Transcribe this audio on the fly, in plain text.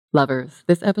Lovers,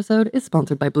 this episode is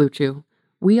sponsored by Blue Chew.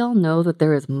 We all know that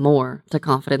there is more to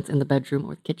confidence in the bedroom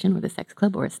or the kitchen or the sex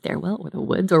club or a stairwell or the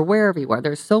woods or wherever you are.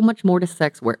 There's so much more to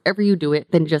sex wherever you do it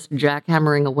than just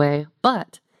jackhammering away.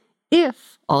 But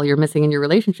if all you're missing in your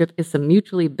relationship is some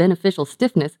mutually beneficial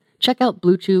stiffness, check out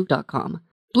BlueChew.com.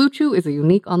 Blue Chew is a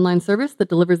unique online service that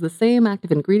delivers the same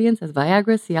active ingredients as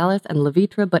Viagra, Cialis, and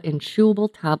Levitra, but in chewable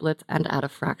tablets and at a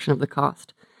fraction of the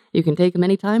cost. You can take them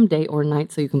anytime, day or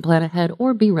night, so you can plan ahead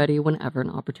or be ready whenever an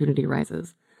opportunity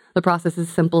arises. The process is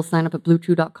simple. Sign up at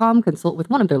BlueChew.com, consult with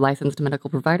one of their licensed medical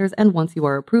providers, and once you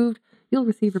are approved, you'll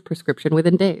receive a prescription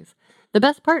within days. The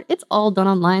best part, it's all done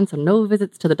online, so no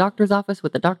visits to the doctor's office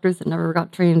with the doctors that never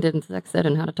got trained in sex ed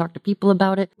and how to talk to people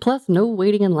about it, plus no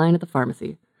waiting in line at the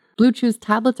pharmacy. Blue Chew's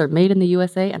tablets are made in the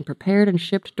USA and prepared and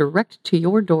shipped direct to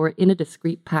your door in a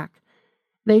discreet pack.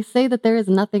 They say that there is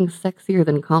nothing sexier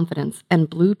than confidence, and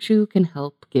Blue Chew can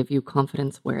help give you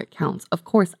confidence where it counts. Of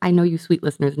course, I know you sweet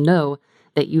listeners know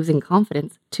that using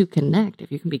confidence to connect,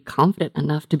 if you can be confident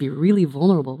enough to be really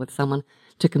vulnerable with someone,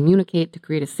 to communicate, to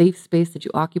create a safe space that you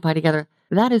occupy together,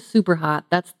 that is super hot.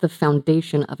 That's the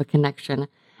foundation of a connection.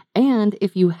 And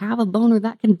if you have a boner,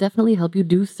 that can definitely help you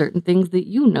do certain things that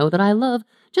you know that I love,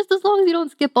 just as long as you don't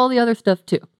skip all the other stuff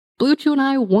too. Blue Chew and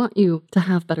I want you to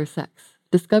have better sex.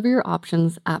 Discover your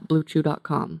options at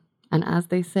BlueChew.com. And as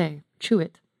they say, chew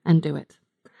it and do it.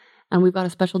 And we've got a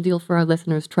special deal for our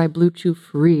listeners. Try Blue Chew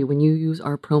free when you use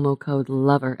our promo code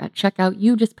LOVER. At checkout,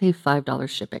 you just pay $5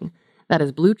 shipping. That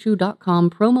is BlueChew.com,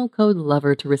 promo code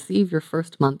LOVER to receive your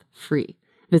first month free.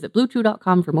 Visit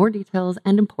BlueChew.com for more details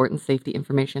and important safety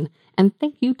information. And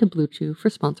thank you to Blue Chew for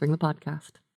sponsoring the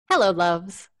podcast. Hello,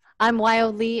 loves. I'm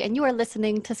Wyo Lee, and you are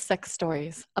listening to Sex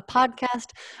Stories, a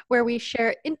podcast where we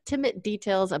share intimate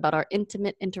details about our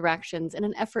intimate interactions in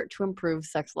an effort to improve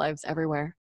sex lives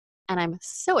everywhere. And I'm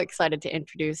so excited to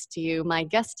introduce to you my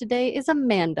guest today is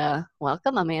Amanda.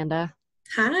 Welcome, Amanda.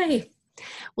 Hi.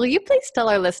 Will you please tell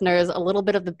our listeners a little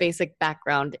bit of the basic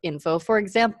background info? For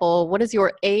example, what is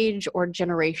your age or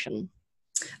generation?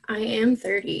 I am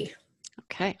 30.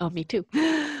 Okay. Oh, me too.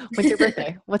 What's your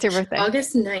birthday? What's your birthday?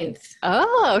 August 9th.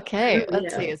 Oh, okay.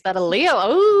 Let's see. Is that a Leo?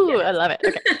 Oh, Yeah. I love it.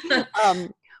 Okay.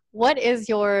 What is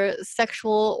your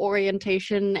sexual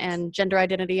orientation and gender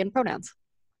identity and pronouns?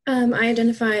 I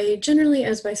identify generally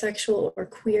as bisexual or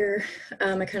queer.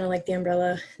 I kind of like the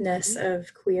umbrella-ness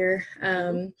of queer.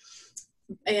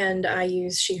 And I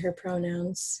use she, her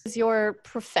pronouns. What is your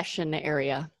profession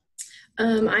area? I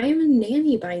am a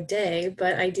nanny by day,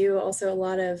 but I do also a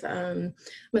lot of, I'm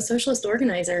a socialist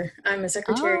organizer. I'm a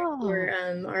secretary for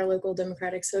our local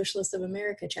Democratic Socialist of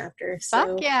America chapter. So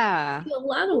Fuck yeah. I do a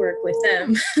lot of work with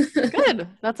them. Good.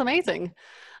 That's amazing.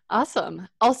 Awesome.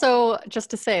 Also, just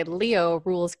to say, Leo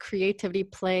rules creativity,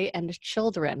 play, and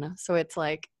children. So it's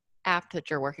like apt that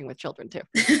you're working with children too.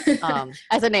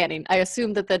 As a nanny, I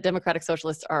assume that the Democratic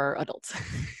Socialists are adults.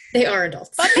 They are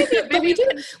adults. But But we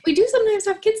do sometimes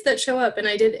have kids that show up, and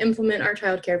I did implement our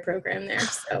childcare program there.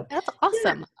 So that's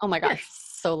awesome. Yeah. Oh my gosh.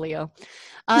 Yes. So Leo.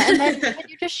 And then can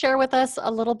you just share with us a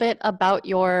little bit about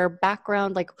your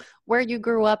background, like where you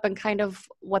grew up and kind of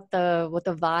what the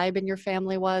vibe in your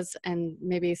family was, and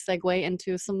maybe segue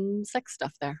into some sex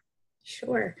stuff there?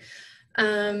 Sure.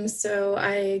 So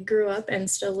I grew up and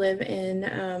still live in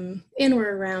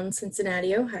or around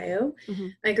Cincinnati, Ohio. Mm-hmm.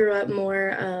 I grew up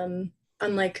more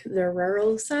on like the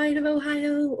rural side of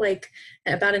Ohio, like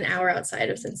about an hour outside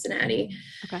of Cincinnati.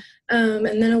 Okay.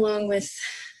 And then along with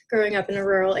growing up in a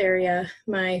rural area,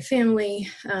 my family,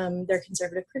 they're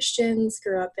conservative Christians,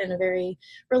 grew up in a very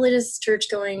religious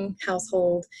church-going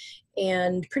household.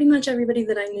 And pretty much everybody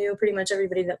that I knew, pretty much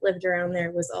everybody that lived around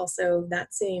there was also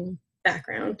that same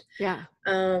background. Yeah.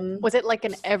 Was it like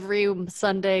an every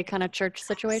Sunday kind of church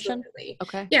situation? Absolutely.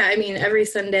 Okay. Yeah, I mean, every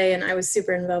Sunday, and I was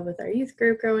super involved with our youth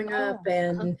group growing up,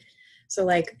 and so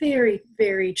like very,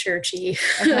 very churchy,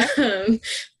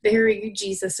 very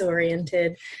Jesus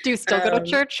oriented. Do you still go to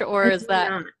church, or is that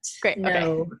not? Great?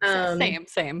 No. Okay.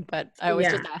 Same, but I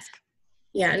always just ask.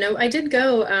 Yeah, no, I did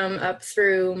go up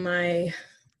through my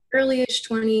early-ish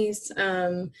 20s,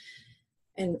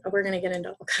 and we're going to get into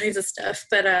all kinds of stuff,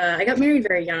 but I got married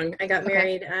very young. I got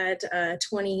married at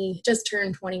 20, just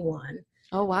turned 21.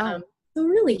 Oh, wow. So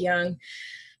really young.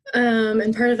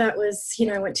 And part of that was,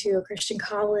 I went to a Christian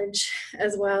college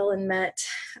as well and met,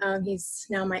 he's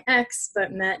now my ex,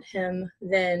 but met him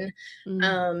then.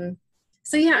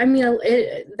 So yeah, I mean,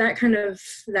 that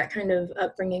kind of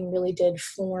upbringing really did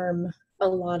form a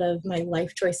lot of my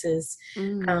life choices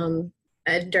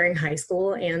during high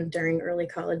school and during early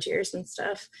college years and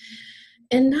stuff.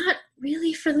 and not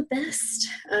really for the best,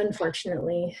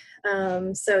 unfortunately.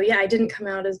 So yeah, I didn't come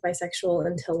out as bisexual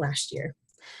until last year.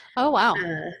 Oh, wow.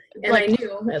 And I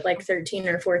knew at like 13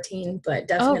 or 14, but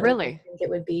definitely really? didn't think it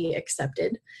would be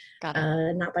accepted. Got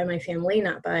it. Not by my family,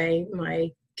 not by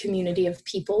my community of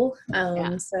people.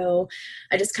 So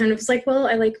I just kind of was like, well,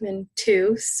 I like men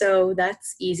too, so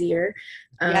that's easier.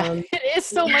 It is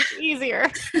so much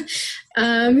easier.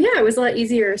 It was a lot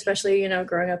easier, especially,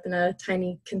 growing up in a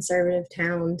tiny conservative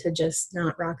town, to just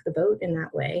not rock the boat in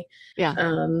that way.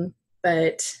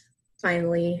 But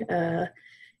finally, there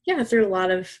were a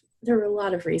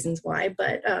lot of reasons why,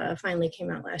 but finally came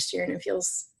out last year, and it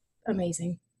feels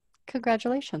amazing.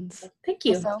 Congratulations. Thank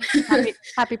you. Also,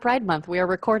 happy Pride Month. We are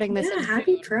recording this. Yeah,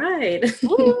 happy Pride.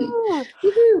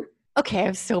 Woo! Okay, I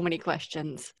have so many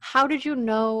questions. How did you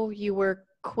know you were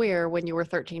queer when you were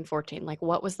 13, 14? Like,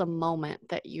 what was the moment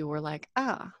that you were like,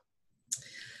 ah?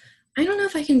 I don't know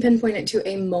if I can pinpoint it to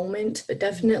a moment, but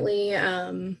definitely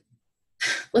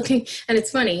looking, and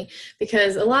it's funny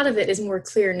because a lot of it is more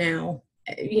clear now,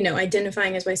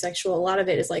 identifying as bisexual. A lot of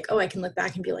it is like, oh, I can look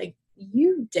back and be like,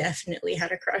 you definitely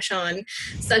had a crush on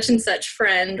such and such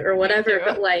friend or whatever.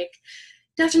 But like,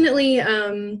 definitely,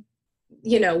 having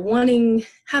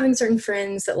certain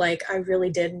friends that like I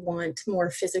really did want more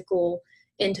physical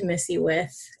intimacy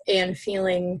with, and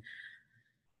feeling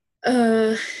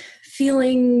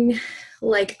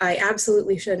like I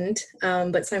absolutely shouldn't,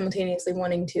 but simultaneously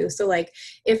wanting to. So like,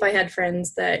 if I had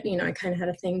friends that, I kind of had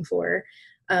a thing for,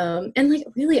 and like,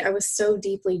 really, I was so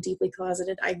deeply, deeply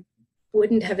closeted, I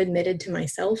wouldn't have admitted to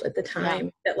myself at the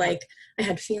time that like I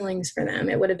had feelings for them.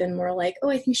 It would have been more like, oh,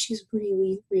 I think she's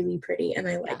really, really pretty, and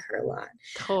I like her a lot.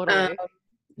 Totally.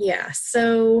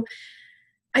 So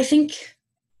I think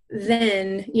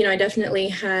then, I definitely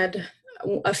had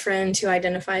a friend who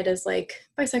identified as like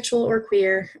bisexual or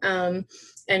queer,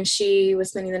 and she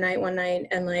was spending the night one night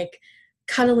and like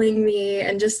cuddling me,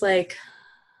 and just like,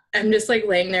 I'm just like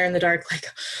laying there in the dark like,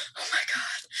 oh my God,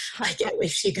 like,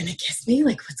 is she gonna kiss me?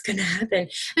 Like, what's gonna happen?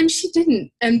 And she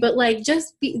didn't. But like,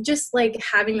 just like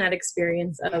having that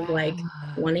experience of like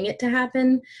wanting it to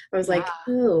happen, I was like,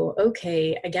 oh,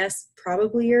 okay, I guess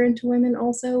probably you're into women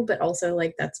also, but also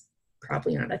like, that's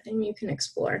probably not a thing you can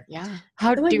explore.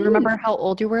 How do you remember how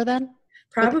old you were then?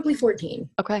 Probably 14.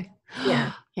 Okay.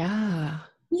 Yeah.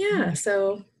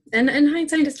 So, and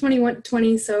hindsight is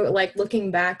 20. So like, looking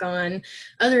back on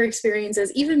other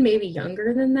experiences, even maybe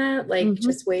younger than that, like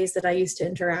just ways that I used to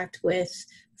interact with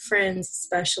friends,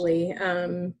 especially,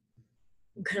 I'm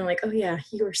kind of like, oh yeah,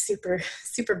 you were super,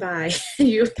 super bi.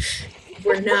 You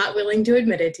were not willing to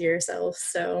admit it to yourself.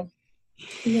 So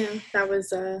yeah, that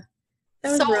was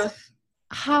rough.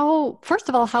 First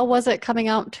of all, how was it coming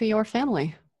out to your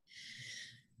family?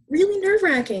 Really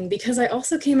nerve-wracking, because I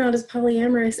also came out as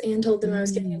polyamorous and told them I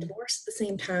was getting a divorce at the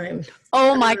same time.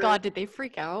 Oh my God, did they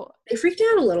freak out? They freaked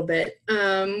out a little bit,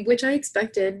 which I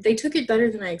expected. They took it better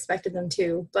than I expected them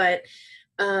to, but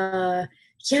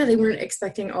they weren't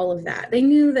expecting all of that. They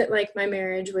knew that like my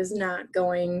marriage was not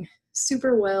going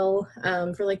super well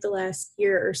for like the last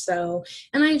year or so,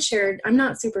 and I had shared, I'm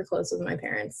not super close with my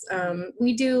parents.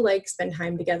 We do like spend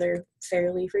time together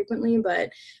fairly frequently, but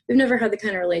we've never had the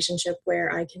kind of relationship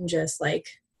where I can just like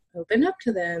open up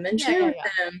to them and share with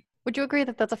them. Would you agree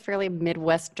that that's a fairly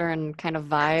Midwestern kind of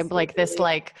vibe? Absolutely. Like this,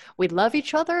 like, we love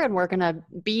each other and we're going to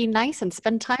be nice and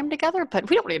spend time together, but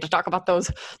we don't need to talk about those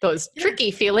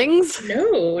tricky feelings.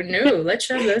 No, let's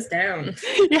shove those down.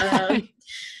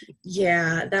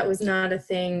 That was not a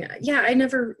thing. I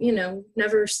never,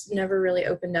 never really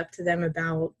opened up to them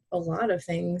about a lot of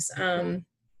things.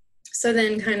 So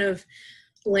then kind of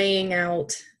laying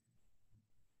out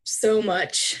so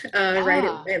much right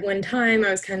at one time,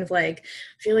 I was kind of like,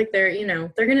 I feel like they're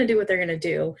going to do what they're going to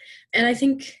do. And I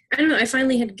think, I don't know, I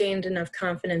finally had gained enough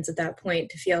confidence at that point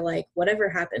to feel like whatever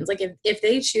happens, like if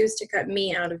they choose to cut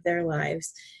me out of their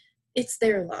lives, it's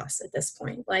their loss at this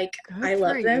point. Like, I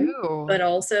love them, but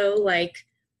also like,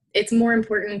 it's more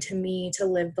important to me to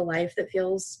live the life that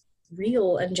feels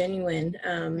real and genuine.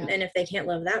 And if they can't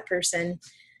love that person,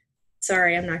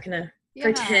 sorry, I'm not going to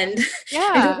pretend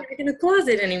and go back in the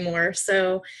closet anymore.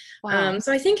 So,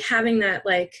 so I think having that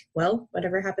like, well,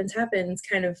 whatever happens,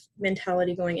 kind of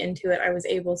mentality going into it, I was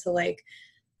able to like,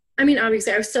 I mean,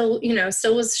 obviously I was still,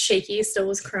 still was shaky, still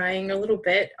was crying a little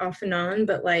bit off and on,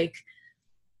 but like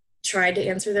tried to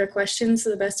answer their questions to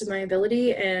the best of my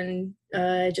ability, and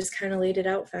just kind of laid it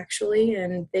out factually.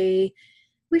 And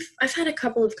I've had a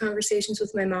couple of conversations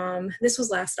with my mom. This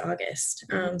was last August.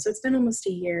 So it's been almost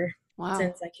a year. Wow.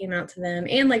 since I came out to them,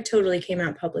 and like totally came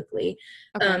out publicly.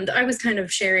 Okay. I was kind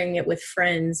of sharing it with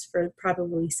friends for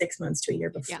probably 6 months to a year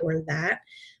before that.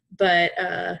 But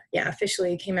yeah,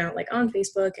 officially came out like on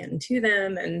Facebook and to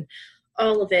them and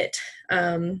all of it,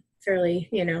 fairly,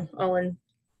 all in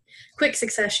quick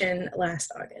succession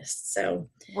last August. So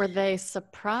were they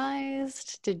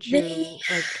surprised? Did they you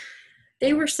like?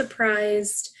 they were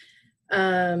surprised.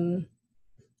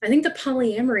 I think the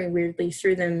polyamory weirdly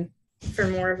threw them for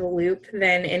more of a loop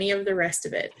than any of the rest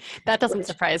of it. That doesn't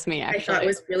surprise me, actually. I thought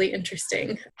was really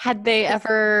interesting. Had they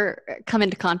ever come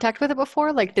into contact with it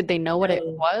before? Like, did they know what it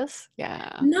was?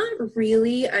 Yeah. Not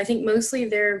really. I think mostly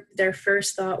their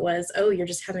first thought was, oh, you're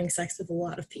just having sex with a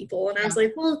lot of people. And I was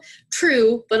like, well,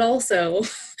 true, but also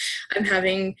I'm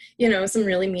having, some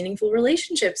really meaningful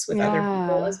relationships with other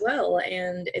people as well.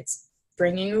 And it's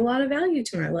bringing a lot of value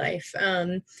to my life.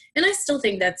 And I still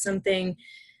think that's something,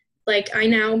 like, I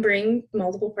now bring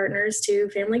multiple partners to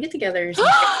family get-togethers.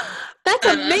 That's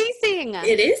amazing.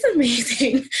 It is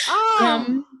amazing.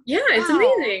 Oh, yeah, it's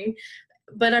amazing.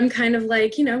 But I'm kind of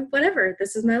like, whatever,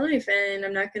 this is my life, and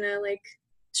I'm not going to like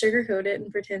sugarcoat it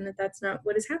and pretend that that's not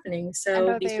what is happening.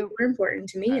 So these people are important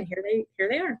to me, and here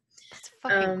they are. That's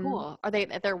fucking cool. Are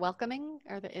they're welcoming?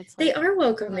 They are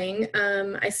welcoming.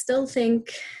 I still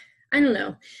think, I don't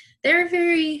know, they're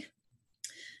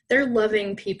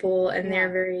loving people, and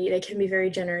they can be very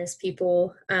generous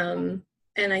people. And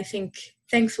I think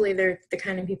thankfully they're the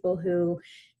kind of people who,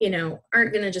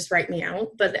 aren't going to just write me out,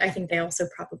 but I think they also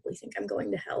probably think I'm going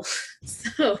to hell.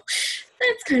 So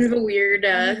that's kind of a weird,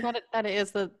 that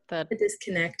is the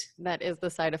disconnect. That is the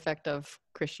side effect of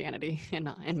Christianity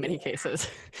in many cases.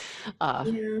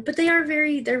 But they're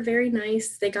very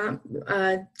nice. They got,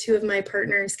 two of my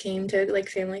partners came to like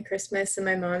family Christmas, and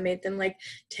my mom made them like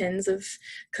tins of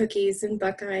cookies and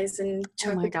Buckeyes and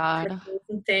chocolate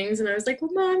and things. And I was like, well,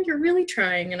 Mom, you're really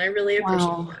trying. And I really appreciate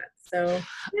that. So,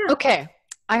 yeah. Okay.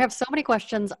 I have so many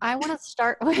questions. I want to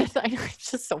start with, I know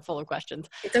it's just so full of questions.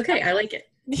 It's okay. I like it.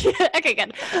 Okay,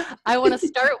 good. I want to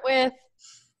start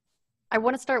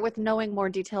with knowing more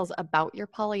details about your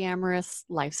polyamorous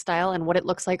lifestyle and what it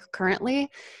looks like currently.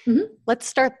 Mm-hmm. Let's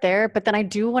start there. But then I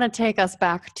do want to take us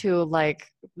back to like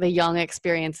the young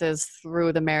experiences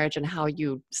through the marriage and how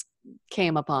you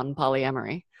came upon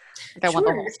polyamory. Like, I want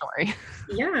the whole story.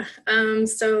 Yeah.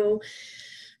 So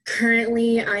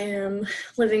currently I am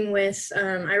living with,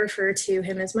 I refer to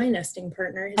him as my nesting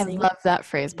partner. I love that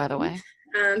phrase, by the way.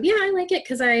 Yeah, I like it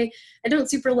because I don't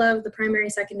super love the primary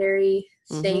secondary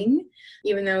thing,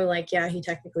 even though like, yeah, he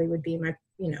technically would be my,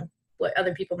 what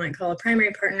other people might call a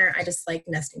primary partner. I just like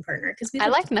nesting partner because I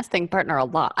like nesting partner a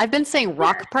lot. I've been saying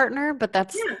rock partner, but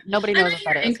that's nobody knows what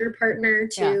that is. Anchor partner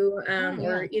too,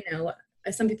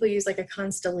 or some people use like a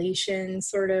constellation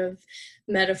sort of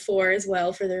metaphor as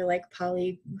well for their like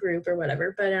poly group or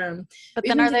whatever. But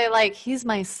then are they like, he's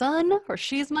my son or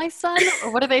she's my son,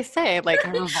 or what do they say? Like,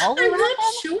 I'm not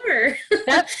sure.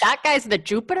 that guy's the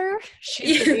Jupiter,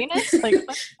 she's the Venus. Like,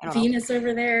 Venus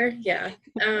over there. Yeah.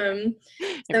 So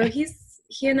he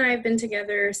and I have been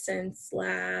together since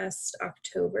last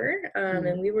October,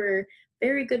 and we were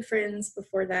very good friends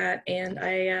before that. And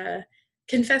I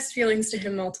confessed feelings to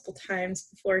him multiple times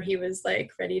before he was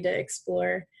like ready to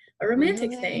explore a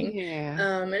romantic thing.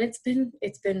 And it's been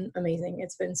amazing.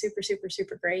 It's been super, super,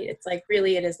 super great. It's like,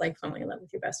 really, it is like falling in love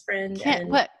with your best friend.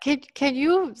 Can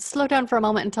you slow down for a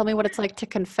moment and tell me what it's like to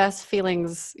confess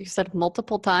feelings, you said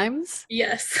multiple times?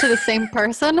 Yes. To the same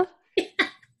person? Yes.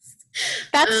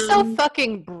 That's so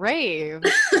fucking brave.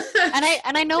 And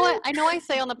I know I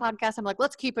say on the podcast, I'm like,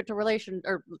 let's keep it to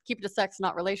sex,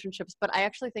 not relationships. But I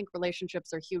actually think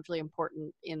relationships are hugely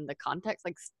important in the context.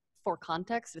 Like, for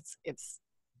context, it's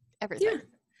everything.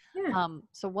 Yeah.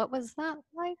 So what was that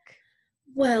like?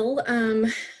 Well,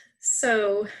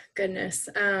 so goodness.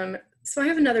 So I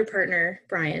have another partner,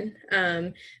 Brian,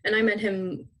 and I met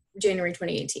him January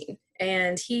 2018.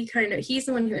 And he's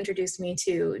the one who introduced me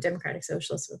to Democratic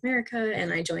Socialists of America,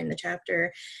 and I joined the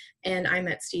chapter. And I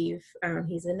met Steve.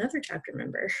 He's another chapter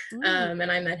member.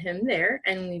 And I met him there,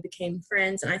 and we became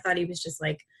friends. And I thought he was just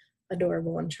like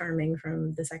adorable and charming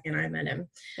from the second I met him.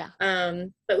 Yeah.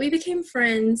 But we became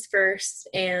friends first,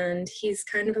 and he's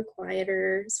kind of a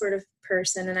quieter sort of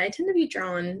person. And I tend to be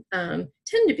drawn,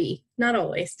 not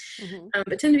always,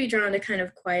 but tend to be drawn to kind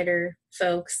of quieter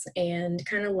folks, and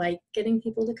kind of like getting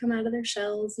people to come out of their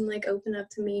shells and like open up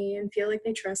to me and feel like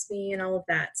they trust me and all of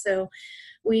that. So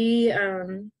we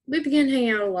began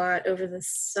hanging out a lot over the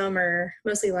summer,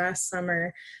 mostly last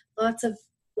summer. Lots of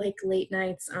like late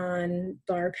nights on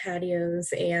bar patios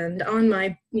and on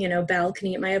my,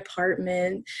 balcony at my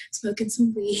apartment, smoking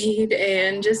some weed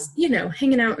and just,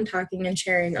 hanging out and talking and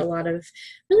sharing a lot of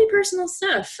really personal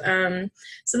stuff.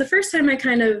 So the first time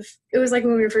it was like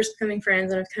when we were first becoming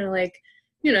friends, and I was kind of like,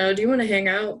 do you want to hang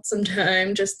out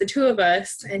sometime? Just the two of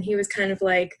us. And he was kind of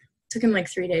like, took him like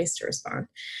 3 days to respond.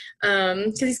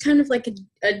 Because he's kind of like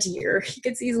a deer. He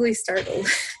gets easily startled.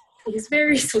 He's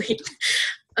very sweet.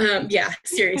 Yeah,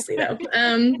 seriously though.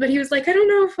 But he was like, I don't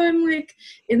know if I'm like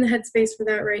in the headspace for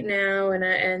that right now.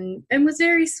 And was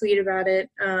very sweet about it.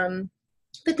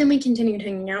 But then we continued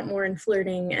hanging out more and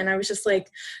flirting. And I was just like,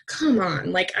 come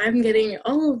on, like I'm getting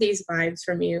all of these vibes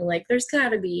from you. Like there's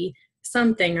gotta be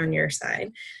something on your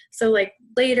side. So like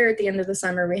later at the end of the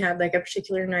summer, we had like a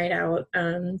particular night out,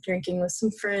 drinking with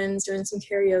some friends, doing some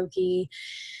karaoke.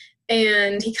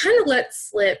 And he kind of let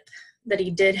slip that he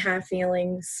did have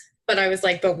feelings. But I was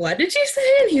like, but what did you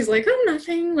say? And he's like, oh,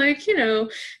 nothing. Like,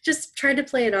 just tried to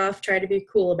play it off, try to be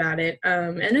cool about it.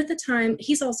 And at the time,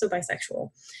 he's also bisexual.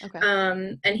 Okay.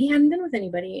 And he hadn't been with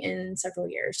anybody in several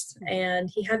years. And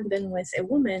he hadn't been with a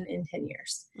woman in 10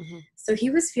 years. Mm-hmm. So he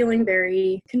was feeling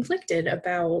very conflicted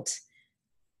about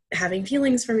having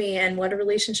feelings for me and what a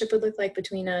relationship would look like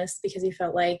between us, because he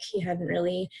felt like he hadn't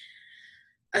really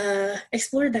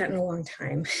explored that in a long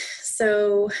time.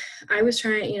 So I was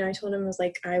trying, I told him, I was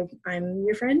like, I'm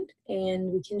your friend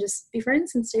and we can just be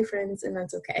friends and stay friends, and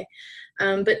that's okay.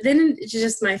 But then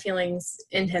just my feelings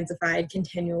intensified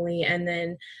continually. And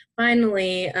then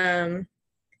finally,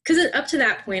 because up to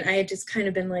that point, I had just kind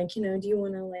of been like, do you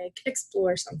want to like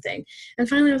explore something? And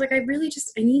finally I was like, I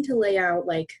need to lay out,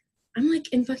 like, I'm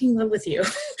like in fucking love with you.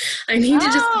 I need to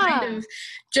just kind of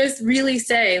just really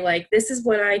say, like, this is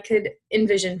what I could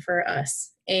envision for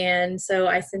us. And so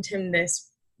I sent him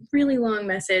this really long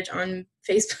message on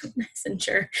Facebook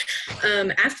Messenger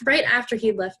right after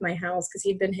he'd left my house, because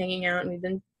he'd been hanging out, and we'd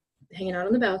been hanging out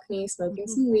on the balcony, smoking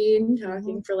some weed and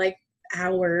talking for like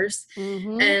hours.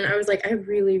 And I was like, I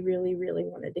really, really, really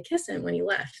wanted to kiss him when he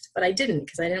left, but I didn't,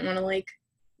 because I didn't want to like,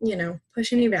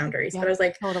 push any boundaries. But I was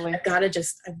like, totally. I've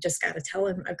just got to tell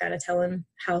him. I've got to tell him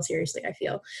how seriously I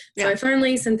feel. So I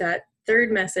finally sent that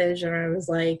third message, and I was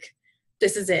like,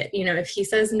 this is it. If he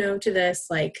says no to this,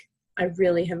 like, I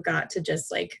really have got to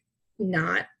just like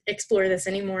not explore this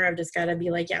anymore. I've just got to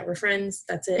be like, yeah, we're friends.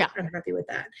 That's it. Yeah. I'm happy with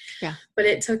that. Yeah. But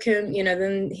it took him,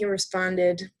 then he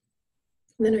responded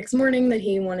the next morning that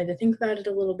he wanted to think about it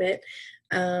a little bit.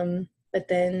 But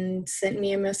then sent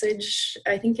me a message,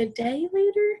 I think a day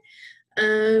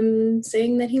later,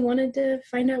 saying that he wanted to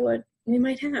find out what we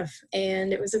might have.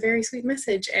 And it was a very sweet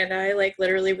message. And I like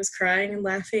literally was crying and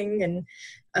laughing. And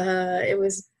it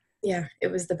was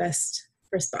the best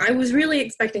response. I was really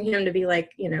expecting him to be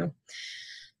like,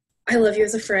 I love you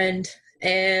as a friend.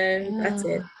 And that's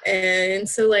it. And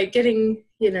so like getting,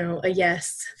 a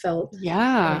yes felt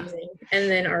amazing. And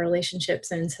then our relationship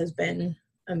since has been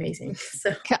amazing.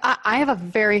 So I have a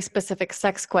very specific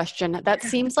sex question. That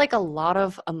seems like a lot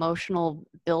of emotional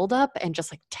buildup and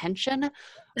just like tension.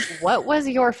 What was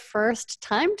your first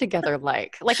time together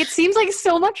like? Like, it seems like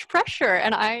so much pressure.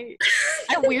 And I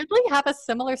weirdly have a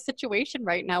similar situation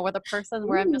right now with a person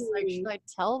where I'm just like, should I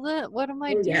tell them? What am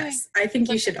I doing? Yes, I think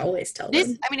you should always tell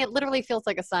them. I mean, it literally feels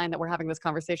like a sign that we're having this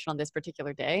conversation on this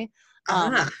particular day.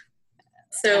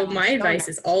 So my advice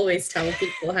is always tell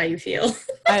people how you feel.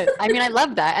 I mean, I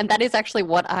love that. And that is actually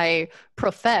what I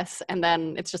profess. And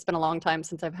then it's just been a long time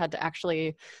since I've had to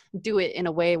actually do it in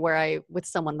a way where with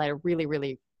someone that I really,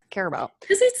 really care about.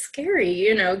 Because it's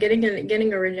scary,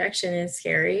 getting a rejection is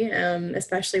scary,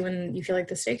 especially when you feel like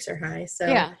the stakes are high. So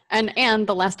yeah, and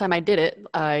the last time I did it,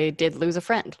 I did lose a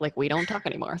friend. Like, we don't talk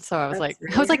anymore. So I was like,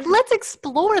 let's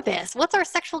explore this. What's our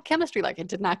sexual chemistry like? It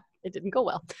didn't go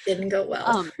well. Didn't go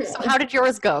well. So how did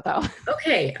yours go though?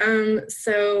 Okay,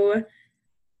 so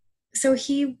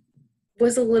he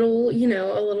was a little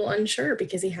unsure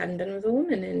because he hadn't been with a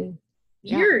woman in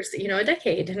years, a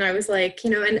decade. And I was like,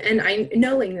 and I,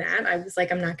 knowing that, I was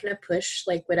like, I'm not going to push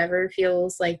like whatever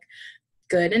feels like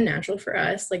good and natural for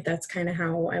us. Like, that's kind of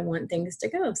how I want things to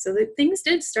go. So the things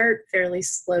did start fairly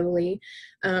slowly.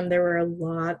 There were a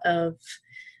lot of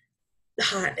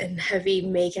hot and heavy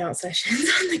makeout sessions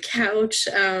on the couch.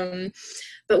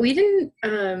 But we didn't,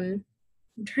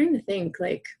 I'm trying to think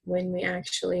like when we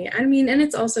actually, and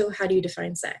it's also, how do you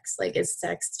define sex? Like, is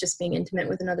sex just being intimate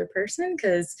with another person?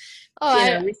 Because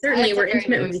we certainly were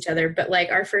intimate with each other, but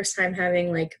like our first time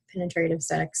having like penetrative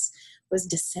sex was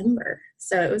December.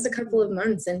 So it was a couple of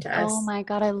months into us. Oh my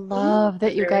God. I love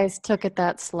that you guys took it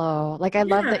that slow. Like, I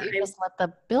love that you just let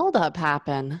the buildup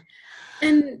happen.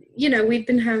 And, we'd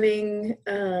been having,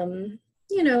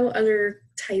 other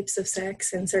types of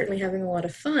sex and certainly having a lot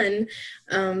of fun.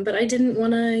 But I didn't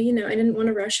want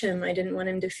to rush him. I didn't want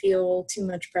him to feel too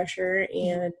much pressure.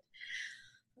 And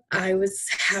I was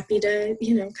happy to,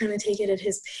 kind of take it at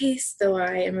his pace, though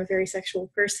I am a very sexual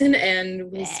person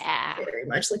and was very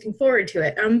much looking forward to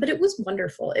it. But it was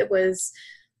wonderful. It was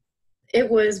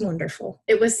wonderful.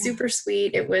 It was super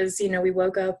sweet. It was, we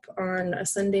woke up on a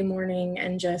Sunday morning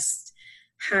and just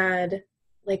had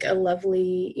like a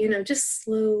lovely, just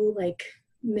slow, like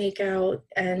make out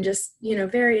and just,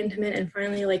 very intimate. And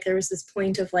finally, like there was this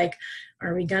point of like,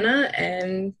 are we gonna?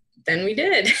 And then we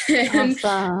did. And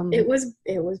awesome. It was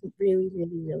really, really,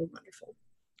 really wonderful.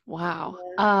 Wow.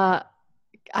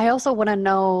 I also want to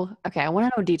know, I want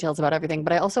to know details about everything,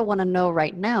 but I also want to know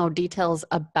right now details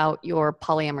about your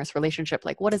polyamorous relationship.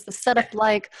 Like, what is the setup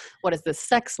like? What is the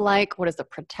sex like? What is the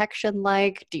protection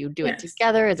like? Do you do it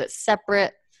together? Is it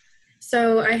separate?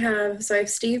 So I have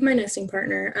Steve, my nesting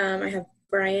partner. I have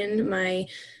Brian, I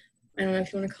don't know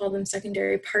if you want to call them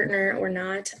secondary partner or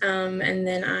not. And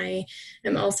then I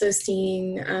am also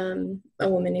seeing a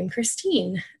woman named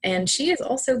Christine, and she is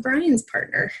also Brian's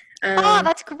partner.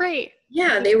 That's great.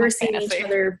 Yeah, they were seeing each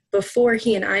other before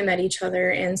he and I met each other,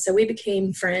 and so we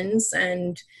became friends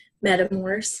and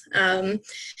metamorphs.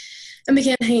 And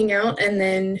began hanging out, and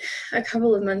then a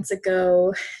couple of months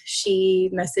ago, she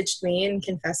messaged me and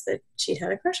confessed that she'd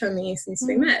had a crush on me since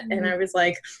we met, and I was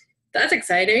like, that's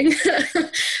exciting.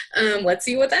 Let's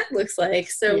see what that looks like.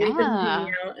 So we've been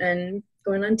hanging out and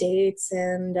going on dates,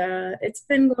 and it's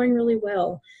been going really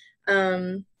well.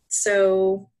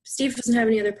 So Steve doesn't have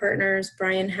any other partners.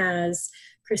 Brian has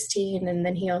Christine, and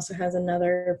then he also has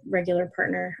another regular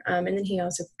partner. And then he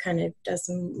also kind of does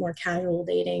some more casual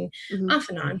dating off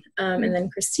and on. And then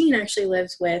Christine actually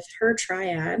lives with her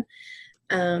triad.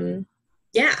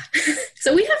 Yeah.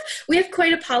 So we have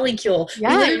quite a polycule.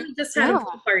 Yeah. We literally just had a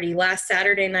pool party last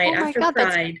Saturday night after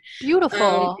Pride.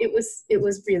 Beautiful. It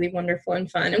was really wonderful and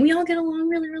fun. And we all get along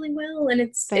really, really well. And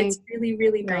it's really,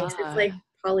 really nice. It's like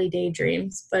poly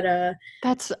daydreams, but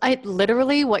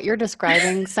literally what you're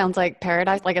describing sounds like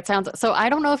paradise. Like it sounds, so I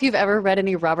don't know if you've ever read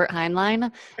any Robert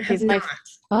Heinlein. He's my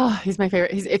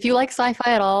favorite. If you like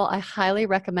sci-fi at all, I highly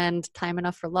recommend Time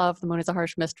Enough for Love, The Moon is a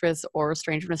Harsh Mistress, or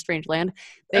Stranger in a Strange Land.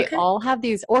 They all have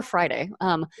these, or Friday.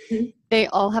 They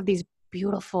all have these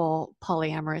beautiful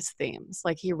polyamorous themes.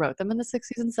 Like he wrote them in the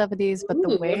 60s and 70s, but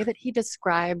the way that he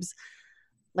describes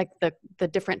like the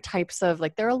different types of,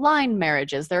 like, there are line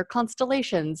marriages, there are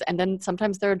constellations, and then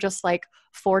sometimes there are just like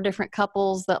 4 different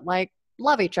couples that like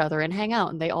love each other and hang out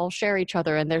and they all share each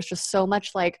other, and there's just so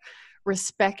much like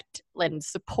respect and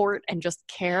support and just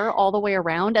care all the way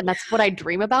around, and that's what I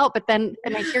dream about. But then,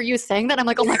 and I hear you saying that, I'm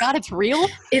like, oh my god, it's real.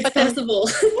 It's possible.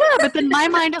 But then my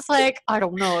mind is like, I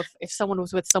don't know, if someone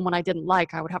was with someone I didn't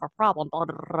like, I would have a problem, blah,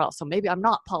 blah, blah, blah. So maybe I'm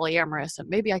not polyamorous, and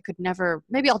maybe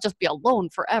I'll just be alone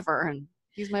forever and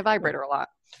use my vibrator a lot.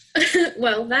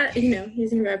 Well, that,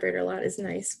 using your vibrator a lot is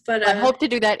nice, but I hope to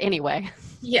do that anyway.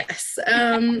 Yes.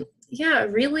 Yeah,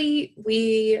 really,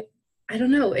 I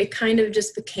don't know, it kind of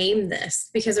just became this,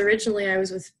 because originally I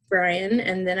was with Brian,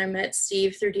 and then I met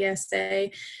Steve through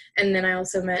DSA, and then I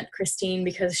also met Christine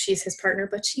because she's his partner,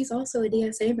 but she's also a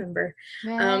DSA member.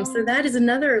 So that is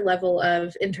another level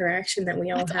of interaction that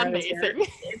we all have. Amazing.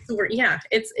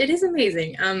 It is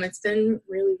amazing. It's been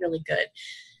really, really good.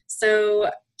 So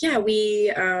yeah,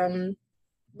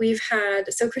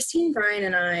 so Christine, Brian,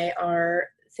 and I are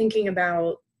thinking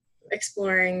about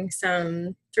exploring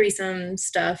some threesome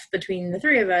stuff between the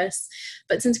 3 of us.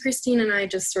 But since Christine and I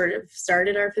just sort of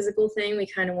started our physical thing, we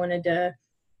kind of wanted to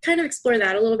kind of explore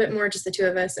that a little bit more, just the 2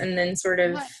 of us, and then sort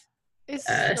of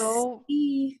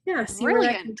see where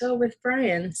that could go with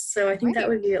Brian. So I think that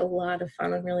would be a lot of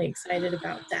fun. I'm really excited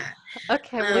about that.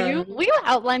 Okay, will you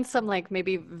outline some like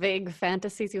maybe vague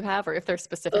fantasies you have, or if there's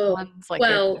specific ones? Like,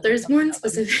 there's one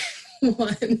specific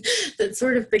one that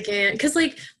sort of began, because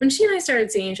like when she and I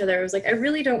started seeing each other, I was like, I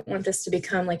really don't want this to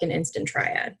become like an instant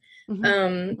triad.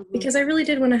 Because I really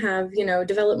did want to have,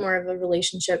 develop more of a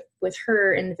relationship with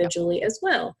her individually as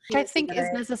well. Which I think is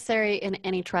necessary in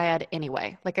any triad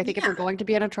anyway. Like, I think if you're going to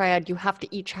be in a triad, you have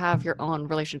to each have your own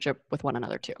relationship with one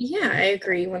another too. Yeah, I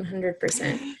agree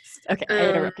 100%. Okay, I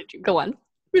interrupted you. Go on.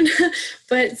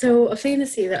 But so a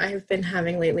fantasy that I've been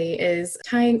having lately is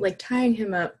tying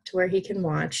him up to where he can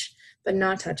watch, but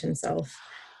not touch himself.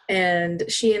 And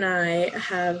she and I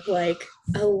have like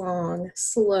a long,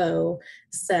 slow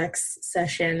sex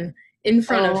session in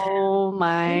front of him. Oh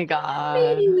my god!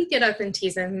 Maybe we get up and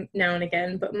tease him now and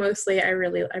again, but mostly I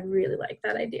really like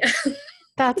that idea.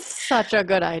 That's such a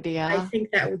good idea. I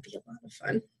think that would be a lot of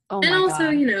fun. Oh And my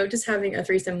also, God. just having a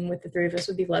threesome with the three of us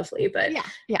would be lovely. But Yeah.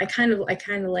 Yeah. I kind of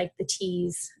like the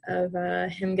tease of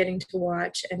him getting to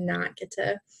watch and not get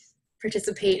to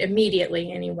participate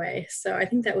immediately anyway. So I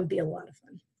think that would be a lot of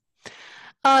fun.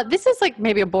 This is like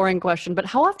maybe a boring question, but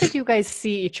how often do you guys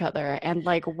see each other, and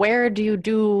like where do you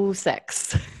do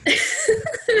sex?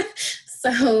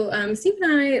 So Steve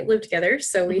and I live together,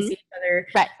 so we see each other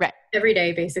Right. every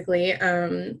day, basically.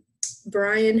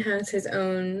 Brian has his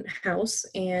own house,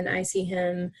 and I see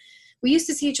him. We used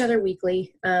to see each other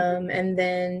weekly, and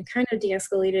then kind of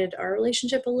de-escalated our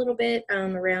relationship a little bit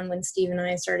around when Steve and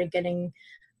I started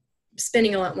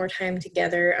spending a lot more time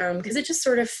together, because it just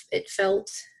sort of, it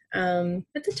felt,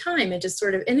 at the time, it just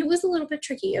sort of, and it was a little bit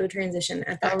tricky of a transition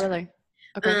at that Oh, time. really?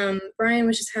 Okay. Brian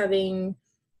was just having,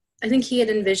 I think he had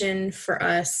envisioned for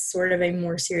us sort of a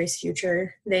more serious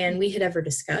future than we had ever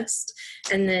discussed,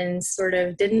 and then sort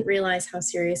of didn't realize how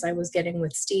serious I was getting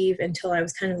with Steve until I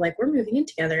was kind of like, we're moving in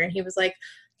together. And he was like,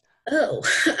 oh.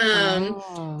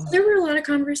 So there were a lot of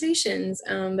conversations,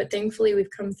 but thankfully we've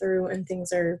come through and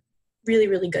things are really,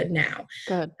 really good now.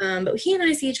 Good. But he and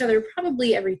I see each other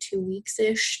probably every 2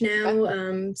 weeks-ish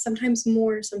now, sometimes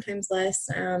more, sometimes less.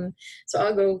 So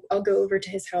I'll go over to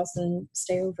his house and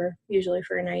stay over usually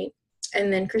for a night.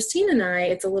 And then Christine and I,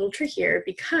 it's a little trickier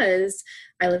because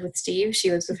I live with Steve.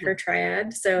 She lives with her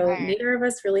triad. So neither of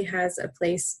us really has a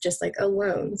place just like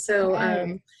alone. So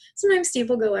sometimes Steve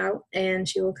will go out and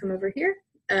she will come over here.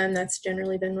 And that's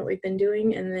generally been what we've been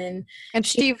doing. And then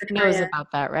Steve knows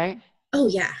about that, right? Oh,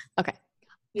 yeah. Okay.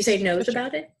 You say knows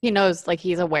about it? He knows, like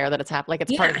he's aware that it's happening. Like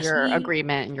it's part of your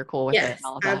agreement and you're cool with it and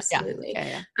all of that. Absolutely.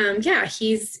 Yeah.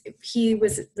 He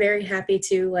was very happy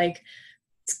to like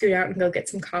scoot out and go get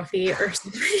some coffee or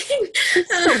something.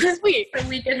 So sweet. So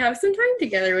we could have some time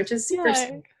together, which is super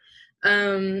sweet.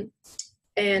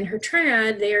 And her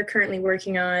triad, they are currently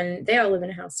working on, they all live in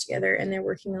a house together, and they're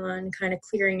working on kind of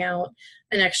clearing out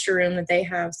an extra room that they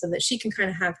have so that she can kind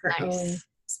of have her own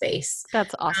space.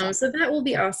 That's awesome. So that will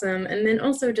be awesome. And then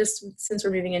also, just since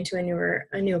we're moving into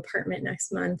a new apartment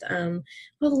next month, we'll have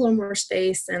a little more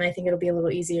space, and I think it'll be a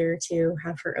little easier to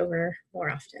have her over more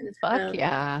often. Fuck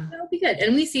yeah. That'll be good.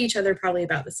 And we see each other probably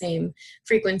about the same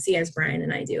frequency as Brian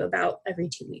and I do, about every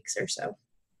 2 weeks or so.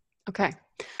 Okay.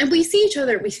 And we see each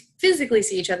other, we physically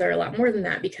see each other a lot more than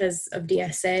that because of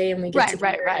DSA, and we get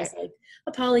together as like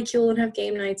a polycule and have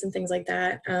game nights and things like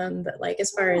that. But like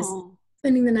as far as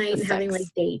spending the night and having like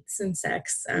dates and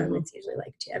sex, it's usually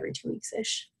like every 2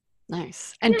 weeks-ish.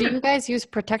 Nice. And do you guys use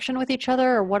protection with each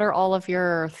other, or what are all of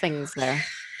your things there?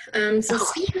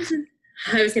 Steve doesn't,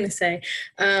 I was going to say,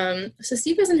 so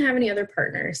Steve doesn't have any other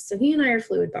partners. So he and I are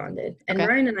fluid bonded, and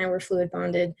Ryan and I were fluid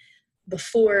bonded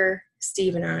before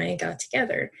Steve and I got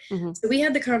together. So we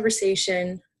had the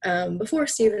conversation before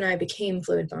Steve and I became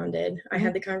fluid bonded. I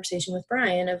had the conversation with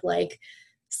Brian of like,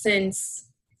 since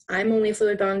I'm only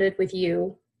fluid bonded with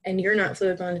you and you're not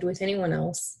fluid bonded with anyone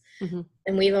else,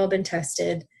 and we've all been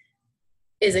tested,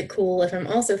 is it cool if I'm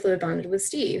also fluid bonded with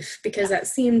Steve? Because that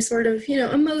seemed sort of,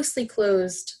 a mostly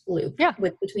closed loop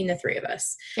between the three of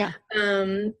us.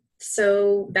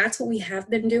 So that's what we have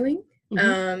been doing.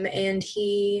 And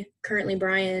he currently,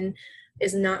 Brian,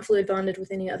 is not fluid bonded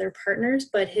with any other partners,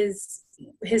 but his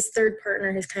third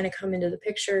partner has kind of come into the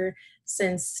picture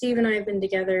since Steve and I have been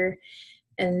together.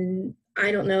 And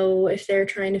I don't know if they're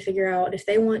trying to figure out if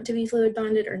they want to be fluid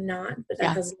bonded or not, but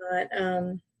that has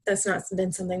not, that's not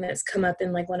been something that's come up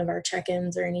in like one of our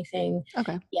check-ins or anything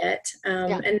yet.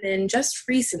 And then just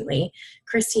recently,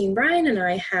 Christine, Brian, and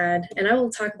I had, and I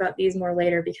will talk about these more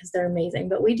later because they're amazing,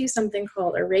 but we do something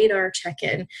called a radar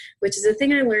check-in, which is a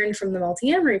thing I learned from the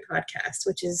Multi-Amory podcast,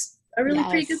 which is a really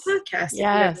pretty good podcast.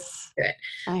 Yes,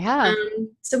 I have.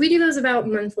 So we do those about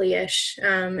monthly-ish,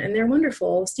 and they're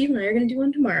wonderful. Steve and I are going to do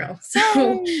one tomorrow.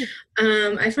 So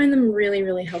I find them really,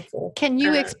 really helpful. Can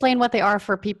you explain what they are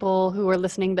for people who are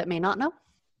listening that may not know?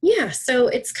 Yeah, so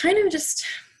it's kind of just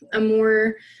a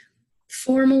more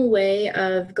formal way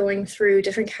of going through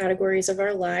different categories of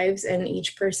our lives, and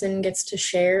each person gets to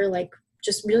share like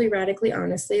just really radically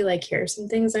honestly, like, here are some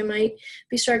things I might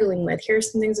be struggling with. Here are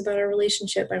some things about our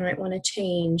relationship I might want to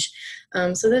change.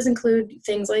 So those include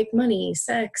things like money,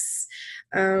 sex,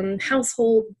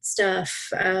 household stuff,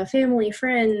 family,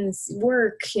 friends,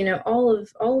 work, all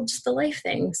just the life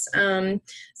things.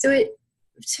 So it,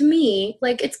 to me,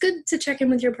 like, it's good to check in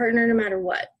with your partner no matter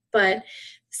what, but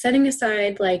setting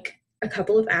aside like a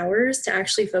couple of hours to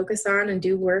actually focus on and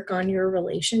do work on your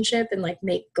relationship and like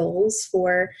make goals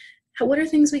for what are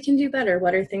things we can do better?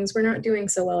 What are things we're not doing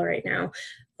so well right now?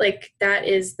 Like that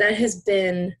has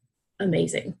been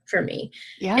amazing for me.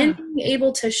 And being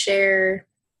able to share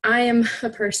I am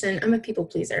I'm a people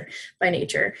pleaser by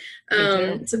nature.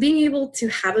 Me So being able to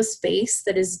have a space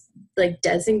that is like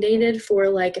designated for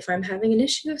like, if I'm having an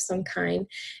issue of some kind,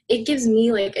 it gives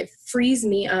me like, it frees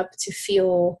me up to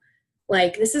feel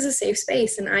like this is a safe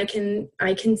space, and I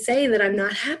can say that I'm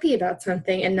not happy about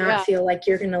something and not Yeah. feel like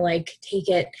you're going to like take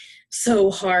it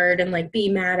so hard and like be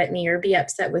mad at me or be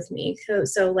upset with me.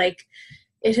 So like,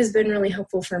 it has been really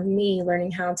helpful for me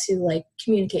learning how to like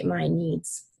communicate my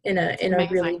needs in a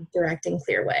really Amazing. direct and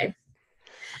clear way.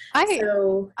 I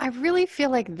So I really feel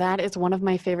like that is one of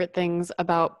my favorite things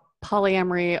about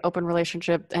polyamory, open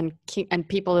relationship, and and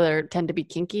people that tend to be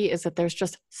kinky is that there's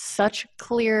just such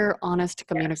clear, honest yes,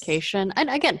 communication.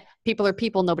 And again, people are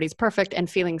people, nobody's perfect, and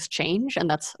feelings change, and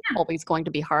that's always going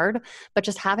to be hard. But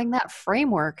just having that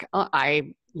framework,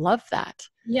 I love that.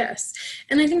 yes.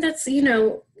 And I think that's,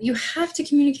 you have to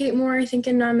communicate more, I think,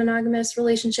 in non-monogamous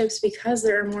relationships because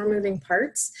there are more moving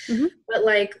parts. Mhm. But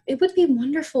like, it would be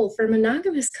wonderful for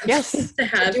monogamous couples Yes, to to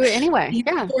have do it anyway. these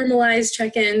Yeah, formalized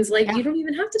check-ins. Like, yeah, you don't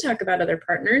even have to talk about other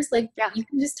partners. Like, yeah, you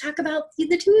can just talk about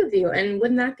the two of you. And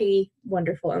wouldn't that be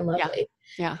wonderful and yeah, lovely?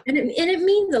 yeah. And it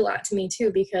means a lot to me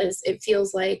too, because it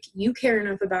feels like you care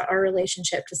enough about our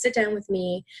relationship to sit down with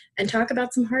me and talk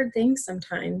about some hard things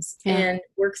sometimes Yeah. and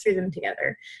work through them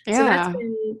together. So that's Yeah.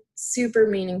 been super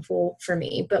meaningful for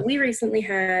me. But we recently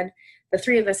the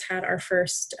three of us had our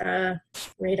first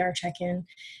radar check-in,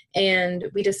 and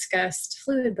we discussed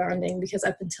fluid bonding because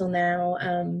up until now,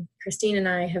 Christine and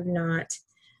I have not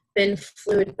been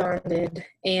fluid bonded,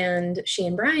 and she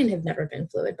and Brian have never been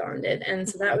fluid bonded. And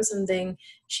so that was something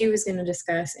she was going to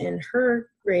discuss in her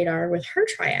radar with her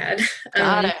triad.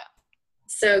 Got it.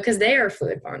 So because they are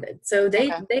fluid bonded, so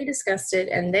Okay. they discussed it,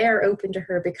 and they are open to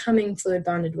her becoming fluid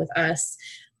bonded with us.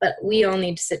 But we all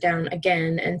need to sit down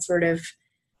again and sort of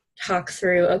talk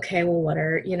through, okay, well, what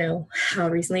are, how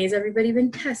recently has everybody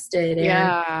been tested, and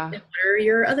Yeah. what are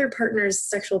your other partner's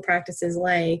sexual practices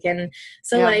like? And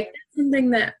so Yeah. like, that's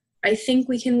something that I think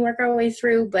we can work our way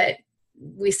through, but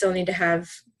we still need to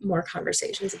have more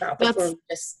conversations about before That's we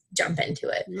just jump into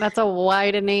it. that's a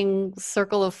widening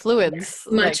circle of fluids. Yes,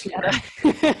 Like, much more.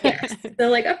 Yes. So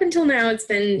like, up until now, it's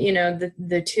been,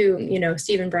 the two,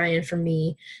 Steve and Brian for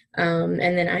me. And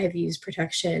then I have used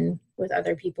protection with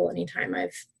other people anytime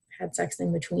I've had sex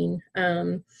in between.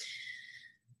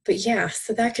 But yeah,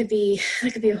 so that could be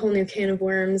a whole new can of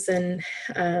worms. And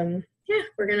yeah,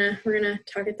 we're gonna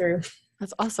talk it through.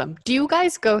 That's awesome. Do you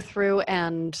guys go through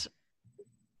and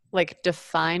like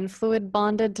define fluid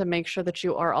bonded to make sure that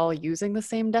you are all using the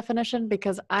same definition?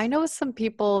 Because I know some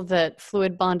people that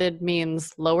fluid bonded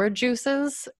means lower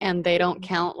juices and they don't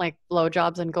count like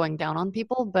blowjobs and going down on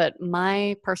people. But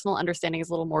my personal understanding is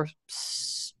a little more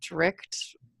strict.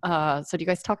 So do you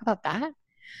guys talk about that?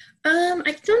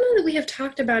 I don't know that we have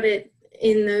talked about it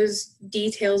in those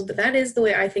details, but that is the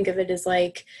way I think of it, is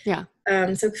like, Yeah.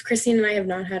 so Christine and I have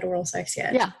not had oral sex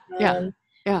yet. Yeah. Yeah.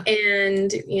 Yeah.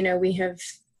 And, we have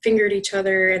fingered each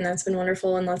other, and that's been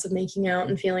wonderful, and lots of making out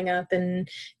and feeling up and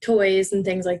toys and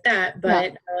things like that.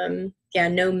 But yeah,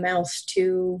 no mouth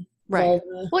to Right.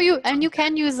 vulva. Well, you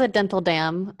can use a dental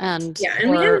dam and Yeah,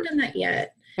 and we haven't done that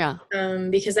yet. Yeah.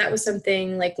 Because that was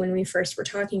something like when we first were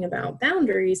talking about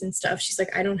boundaries and stuff, she's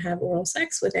like, I don't have oral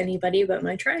sex with anybody but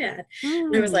my triad.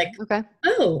 And I was like, okay.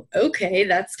 oh, okay,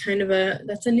 that's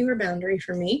a newer boundary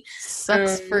for me.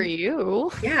 Sucks for you.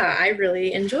 Yeah, I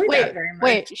really enjoyed that very much.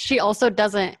 Wait, she also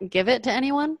doesn't give it to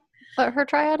anyone but her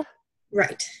triad?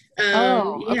 Right.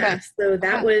 Oh, yeah. okay. So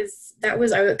that was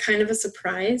kind of a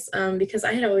surprise, because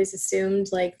I had always assumed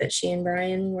like that she and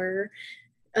Brian were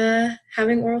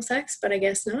having oral sex, but I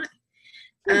guess not.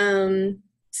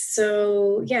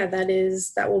 So yeah,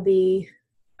 that will be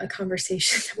a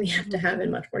conversation that we have to have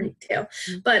in much more detail.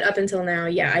 But up until now,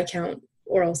 yeah, I count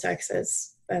oral sex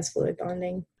as fluid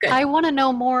bonding. Good. I want to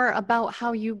know more about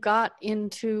how you got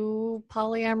into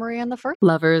polyamory in the first.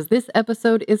 Lovers, this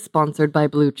episode is sponsored by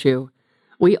Blue Chew.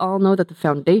 We all know that the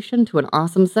foundation to an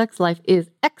awesome sex life is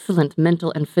excellent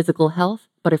mental and physical health,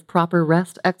 but if proper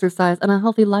rest, exercise, and a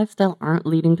healthy lifestyle aren't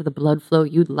leading to the blood flow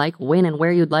you'd like when and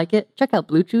where you'd like it, check out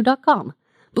BlueChew.com.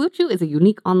 Blue Chew is a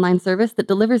unique online service that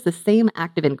delivers the same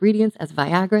active ingredients as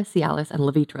Viagra, Cialis, and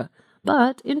Levitra,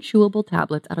 but in chewable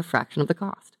tablets at a fraction of the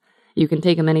cost. You can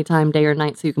take them anytime, day or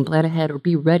night, so you can plan ahead or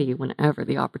be ready whenever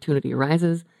the opportunity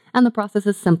arises. And the process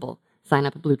is simple. Sign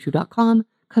up at BlueChew.com,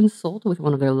 consult with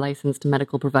one of their licensed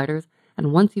medical providers,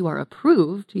 and once you are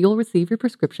approved, you'll receive your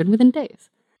prescription within days.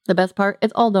 The best part,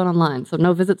 it's all done online, so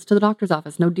no visits to the doctor's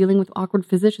office, no dealing with awkward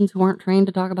physicians who aren't trained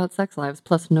to talk about sex lives,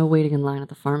 plus no waiting in line at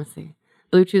the pharmacy.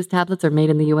 Blue Chew's tablets are made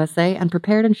in the USA and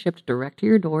prepared and shipped direct to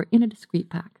your door in a discreet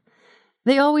pack.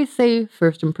 They always say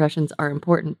first impressions are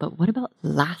important, but what about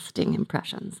lasting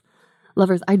impressions?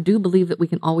 Lovers, I do believe that we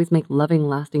can always make loving,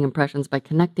 lasting impressions by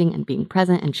connecting and being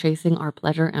present and chasing our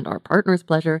pleasure and our partner's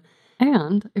pleasure.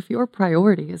 And if your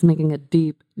priority is making a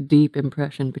deep, deep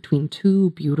impression between two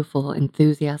beautiful,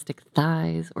 enthusiastic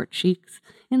thighs or cheeks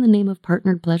in the name of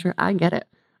partnered pleasure, I get it.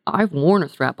 I've worn a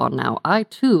strap on now. I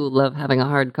too love having a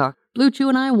hard cock. Blue Chew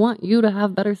and I want you to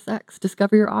have better sex.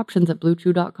 Discover your options at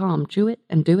bluechew.com. Chew it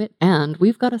and do it. And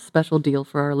we've got a special deal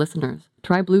for our listeners.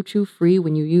 Try Blue Chew free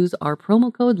when you use our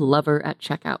promo code LOVER at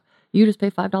checkout. You just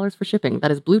pay $5 for shipping.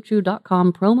 That is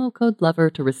bluechew.com, promo code LOVER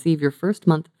to receive your first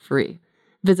month free.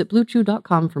 Visit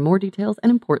bluechew.com for more details and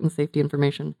important safety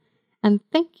information. And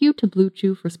thank you to Blue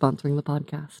Chew for sponsoring the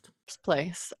podcast.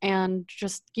 Place and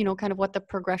just, you know, kind of what the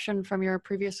progression from your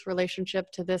previous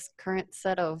relationship to this current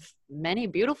set of many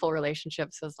beautiful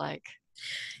relationships is like.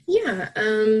 Yeah.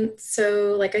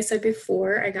 So like I said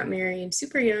before, I got married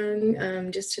super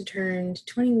young, just had turned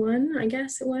 21, I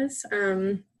guess it was.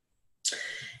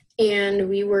 And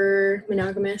we were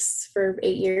monogamous for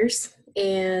 8 years.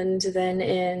 And then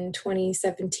in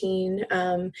 2017,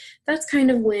 that's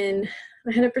kind of when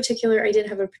I did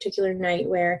have a particular night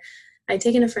where I'd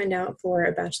taken a friend out for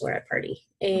a bachelorette party,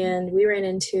 and we ran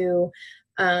into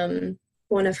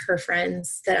one of her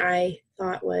friends that I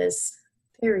thought was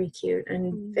very cute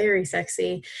and very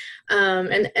sexy.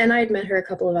 And I'd met her a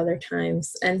couple of other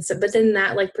times. And so, but then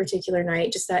that like particular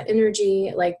night, just that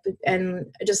energy, like, and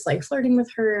just like flirting with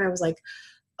her. And I was like,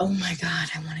 oh my God,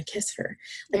 I want to kiss her.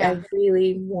 Like, I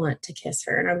really want to kiss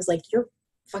her. And I was like, you're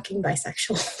fucking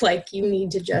bisexual. Like, you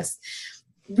need to just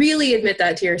really admit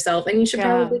that to yourself, and you should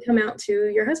probably come out to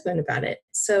your husband about it.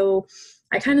 So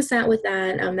I kind of sat with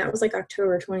that. That was like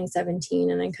October 2017.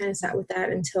 And I kind of sat with that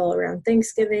until around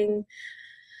Thanksgiving.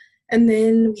 And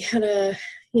then we had a,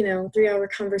 3-hour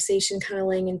conversation kind of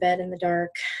laying in bed in the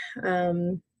dark.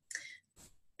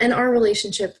 And our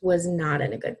relationship was not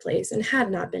in a good place and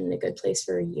had not been in a good place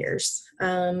for years.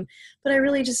 But I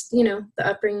really just, the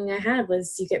upbringing I had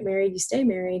was you get married, you stay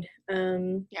married.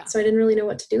 So I didn't really know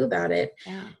what to do about it.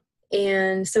 Yeah.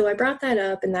 And so I brought that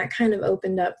up, and that kind of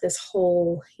opened up this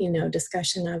whole,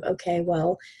 discussion of, okay,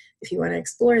 well, if you want to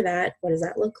explore that, what does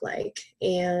that look like?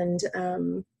 And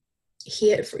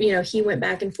he went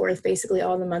back and forth basically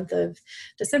all the month of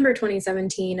December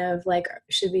 2017 of like,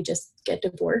 should we just get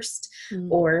divorced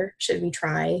or should we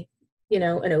try,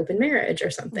 an open marriage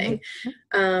or something?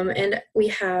 And we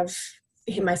have,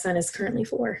 my son is currently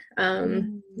 4.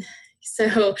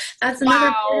 So that's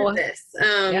another part of this.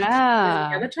 We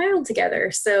have a child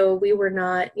together. So we were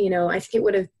not, I think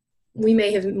we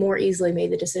may have more easily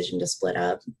made the decision to split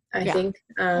up, I think,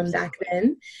 back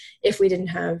then, if we didn't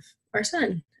have our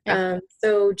son.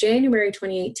 So January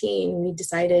 2018, we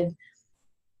decided,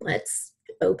 let's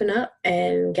open up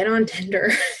and get on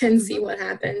Tinder and see what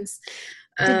happens.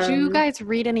 Did you guys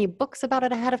read any books about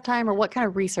it ahead of time, or what kind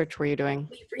of research were you doing?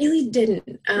 We really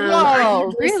didn't.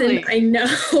 Really? I know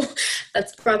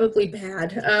that's probably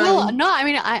bad. Well, no, I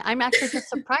mean, I'm actually just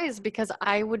surprised because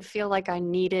I would feel like I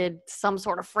needed some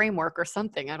sort of framework or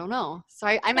something. I don't know. So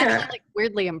I'm actually like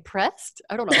weirdly impressed.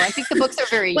 I don't know. I think the books are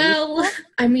very well,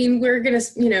 I mean, we're going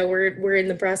to, we're in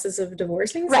the process of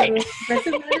divorcing. So right. That's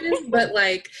what that is. But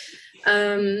like,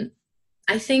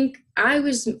 I think I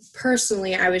was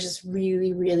just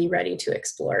really, really ready to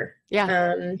explore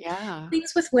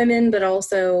things with women, but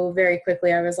also very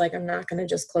quickly I was like, I'm not going to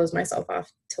just close myself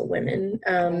off to women.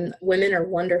 Women are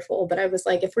wonderful, but I was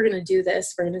like, if we're going to do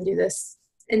this, we're going to do this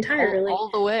entirely. All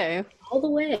the way. All the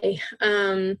way.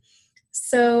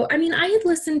 So, I mean,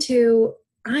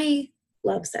 I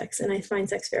love sex and I find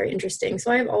sex very interesting.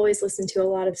 So I've always listened to a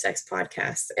lot of sex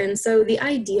podcasts. And so the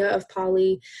idea of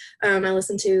poly, I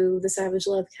listen to the Savage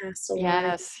Love cast a lot.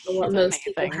 Yes. What most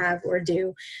people have or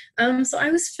do. So I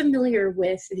was familiar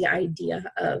with the idea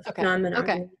of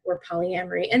non-monogamy or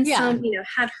polyamory, and some,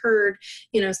 had heard,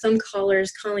 some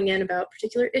callers calling in about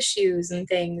particular issues and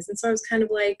things. And so I was kind of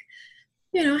like,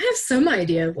 I have some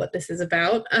idea of what this is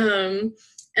about.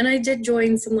 And I did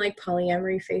join some like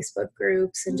polyamory Facebook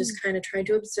groups and just kind of tried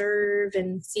to observe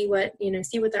and see what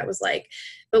that was like.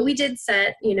 But we did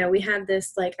set, we had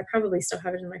this, like, I probably still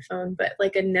have it in my phone, but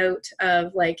like a note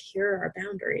of like, here are our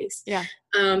boundaries. Yeah.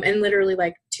 And literally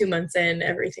like 2 months in,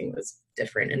 everything was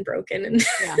different and broken and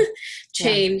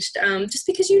changed. Just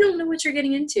because you don't know what you're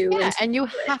getting into. Yeah. And you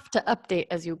have to update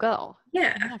as you go.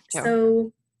 Yeah.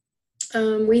 So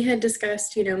we had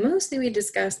discussed, mostly we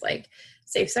discussed like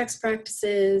safe sex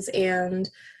practices and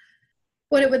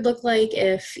what it would look like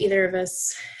if either of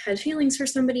us had feelings for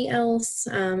somebody else.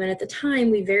 And at the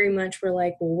time we very much were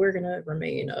like, well, we're going to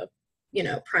remain a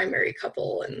primary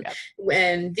couple, and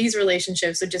when these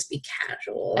relationships would just be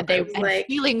casual, and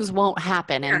feelings won't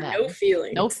happen, and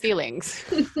no feelings.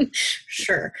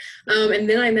 Sure. And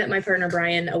then I met my partner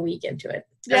Brian a week into it.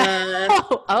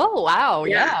 Oh wow.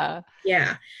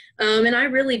 Yeah. And I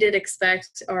really did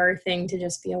expect our thing to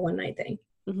just be a one night thing.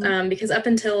 Because up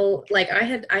until I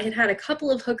had had a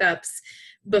couple of hookups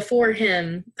before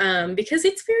him, because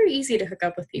it's very easy to hook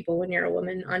up with people when you're a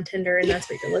woman on Tinder and that's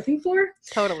what you're looking for.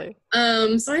 Totally.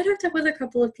 So I hooked up with a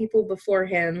couple of people before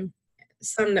him,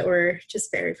 some that were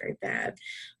just very, very bad.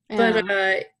 Yeah. But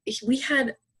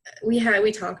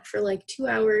we talked for like 2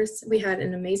 hours. We had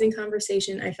an amazing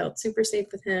conversation. I felt super safe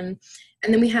with him.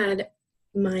 And then we had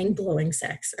mind-blowing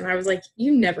sex. And I was like,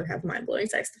 you never have mind-blowing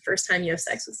sex the first time you have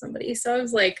sex with somebody. So I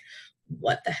was like,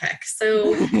 what the heck?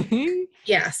 So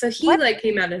so he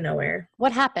came out of nowhere.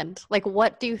 What happened? Like,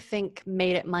 what do you think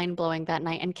made it mind-blowing that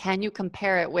night? And can you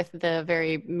compare it with the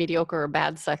very mediocre or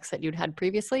bad sex that you'd had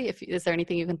previously? Is there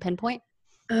anything you can pinpoint?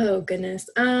 Oh goodness.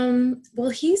 Well,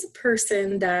 he's a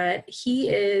person that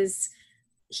he's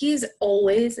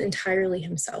always entirely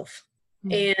himself.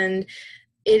 And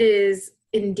it is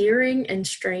endearing and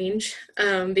strange,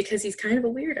 because he's kind of a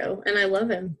weirdo, and I love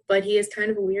him, but he is kind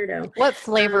of a weirdo. What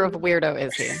flavor of weirdo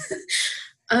is he?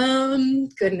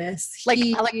 Goodness.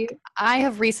 Like I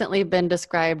have recently been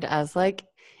described as like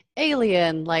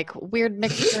alien, like weird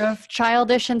mixture of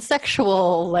childish and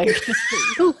sexual, like just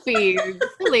goofy,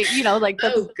 silly, like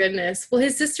that's... Oh goodness. Well,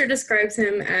 his sister describes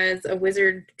him as a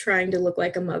wizard trying to look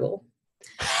like a muggle.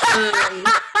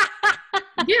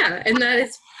 Yeah, and that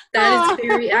is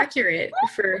very accurate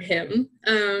for him.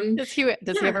 Does he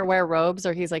ever wear robes,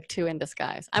 or he's like too in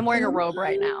disguise? I'm wearing a robe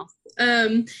right now.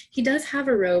 He does have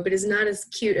a robe. It is not as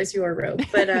cute as your robe,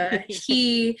 but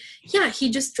he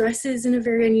just dresses in a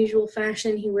very unusual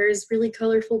fashion. He wears really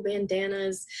colorful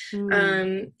bandanas.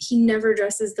 He never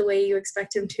dresses the way you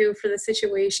expect him to for the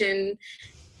situation.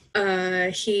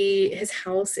 His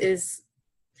house is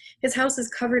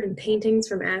covered in paintings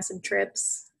from acid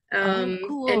trips.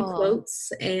 Cool. And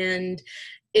quotes, and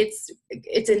it's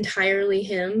entirely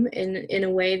him in a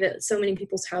way that so many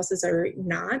people's houses are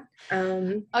not.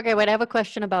 Okay, wait, I have a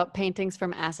question about paintings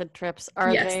from acid trips.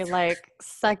 Are they like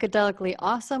psychedelically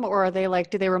awesome, or are they like,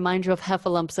 do they remind you of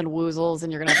heffalumps and woozles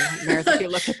and you're gonna have nightmares if you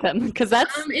look at them? Because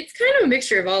that's it's kind of a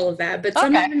mixture of all of that, but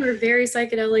some of them are very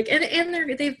psychedelic,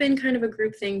 and they've been kind of a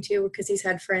group thing too, because he's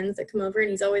had friends that come over and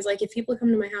he's always like, if people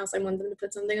come to my house, I want them to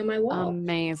put something on my wall.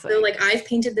 Amazing. So like I've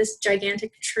painted this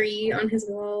gigantic tree on his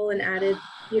wall and added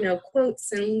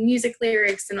quotes and music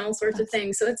lyrics and all sorts of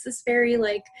things. So it's this very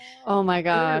like, oh my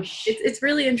gosh, it's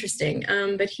really interesting.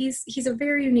 But he's a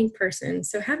very unique person.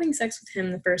 So having sex with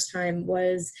him the first time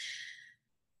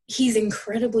he's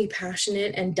incredibly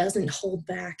passionate and doesn't hold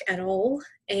back at all.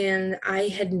 And I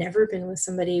had never been with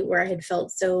somebody where I had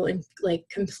felt so like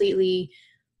completely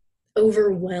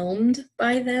overwhelmed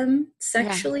by them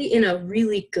sexually in a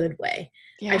really good way.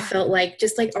 I felt like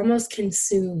just like almost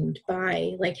consumed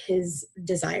by like his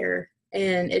desire,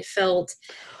 and it felt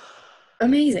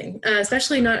amazing,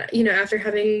 especially not, after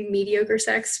having mediocre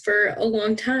sex for a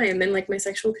long time. And like my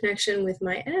sexual connection with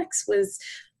my ex was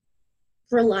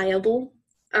reliable,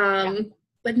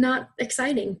 but not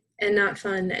exciting and not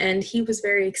fun. And he was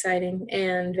very exciting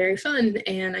and very fun.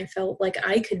 And I felt like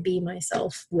I could be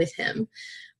myself with him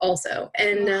also.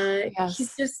 And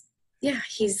he's just,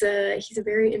 he's a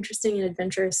very interesting and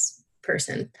adventurous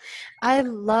person. I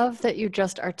love that you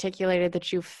just articulated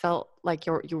that you felt like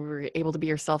you were able to be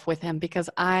yourself with him, because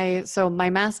so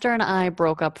my master and I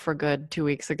broke up for good 2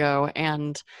 weeks ago,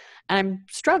 and I'm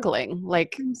struggling.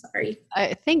 Like, I'm sorry.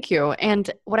 Thank you. And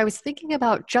what I was thinking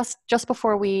about just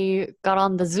before we got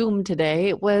on the Zoom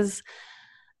today was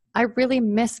I really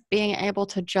miss being able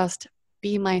to just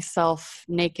be myself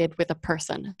naked with a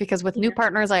person, because with new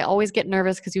partners, I always get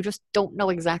nervous because you just don't know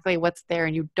exactly what's there,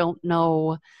 and you don't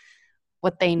know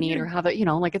what they need or how they,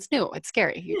 like it's new, it's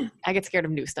scary. I get scared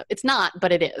of new stuff. It's not,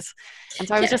 but it is. And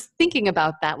so I was just thinking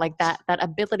about that, like that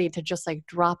ability to just like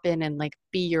drop in and like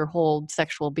be your whole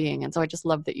sexual being. And so I just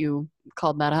love that you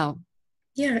called that out.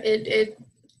 Yeah, it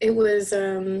was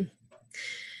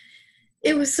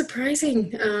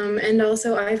surprising. And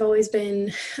also I've always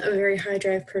been a very high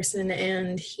drive person,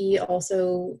 and he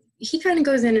kind of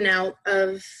goes in and out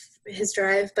of his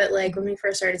drive. But like when we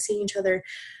first started seeing each other,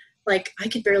 like I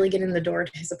could barely get in the door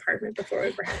to his apartment before we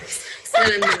were having sex.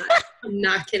 And I'm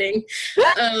not kidding. So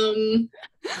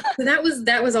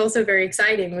that was also very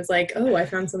exciting. It was like, oh, I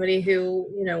found somebody who,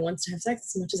 wants to have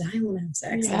sex as much as I want to have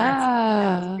sex.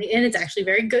 Yeah. And it's actually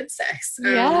very good sex.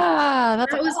 That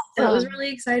was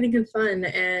really exciting and fun.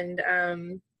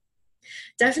 And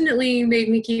definitely made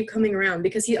me keep coming around,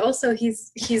 because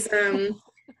he's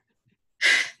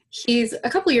he's a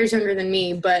couple years younger than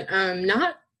me, but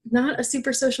not a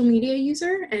super social media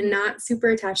user and not super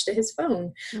attached to his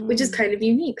phone, which is kind of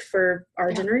unique for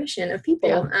our generation of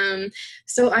people.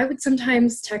 So I would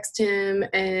sometimes text him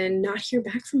and not hear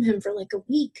back from him for like a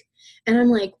week. And I'm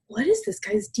like, what is this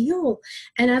guy's deal?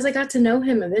 And as I got to know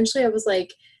him, eventually I was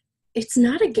like, it's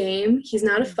not a game. He's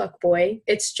not a fuckboy.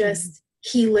 It's just,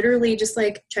 he literally just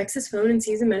like checks his phone and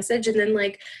sees a message, and then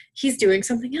like he's doing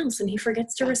something else and he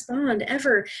forgets to respond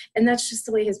ever. And that's just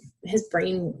the way his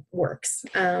brain works.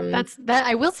 That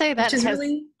I will say that has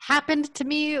really happened to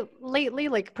me lately,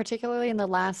 like particularly in the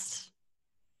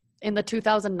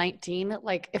 2019,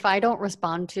 like if I don't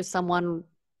respond to someone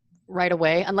right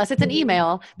away, unless it's an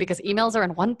email, because emails are in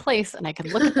one place and I can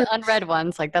look at the unread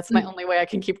ones. Like that's my only way I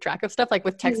can keep track of stuff, like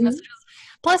with text messages.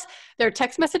 Plus their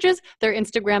text messages, their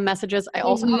Instagram messages. I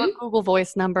also have a Google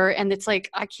Voice number, and it's like,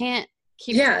 I can't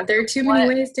keep there are too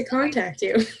many ways to contact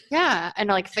you. Yeah. And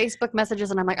like Facebook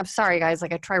messages, and I'm like, I'm sorry guys,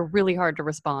 like I try really hard to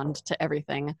respond to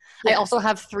everything. I also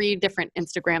have 3 different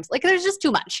Instagrams. Like there's just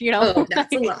too much, you know? Oh,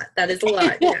 that's a lot. That is a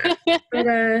lot. Yeah. But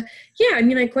I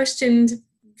mean, I questioned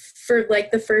for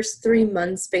like the first 3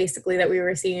 months basically that we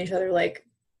were seeing each other, like,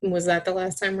 was that the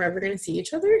last time we're ever going to see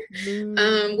each other?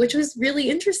 Which was really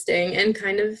interesting and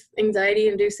kind of anxiety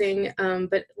inducing.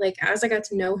 But like, as I got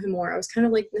to know him more, I was kind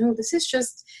of like, no, this is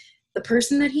just the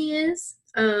person that he is.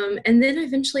 And then I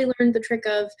eventually learned the trick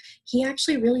of, he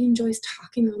actually really enjoys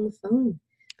talking on the phone.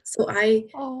 So I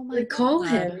would call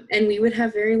him and we would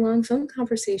have very long phone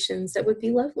conversations that would be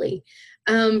lovely.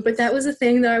 But that was a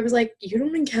thing that I was like, you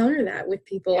don't encounter that with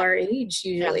people our age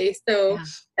usually. So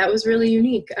that was really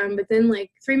unique. But then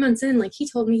like 3 months in, like he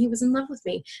told me he was in love with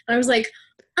me. And I was like,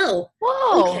 oh,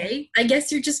 okay. I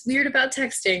guess you're just weird about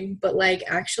texting, but like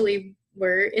actually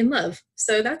we're in love.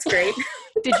 So that's great.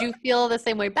 Did you feel the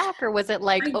same way back, or was it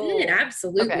like, I did,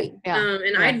 absolutely.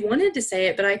 And I'd wanted to say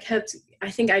it, but I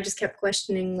think I just kept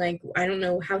questioning, like, I don't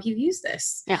know how he views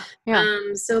this.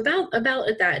 So about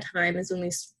at that time is when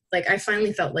I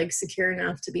finally felt like secure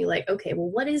enough to be like, okay, well,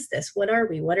 what is this? What are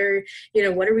we? What are we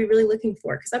really looking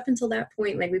for? Because up until that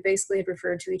point, like we basically had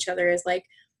referred to each other as like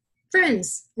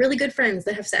friends, really good friends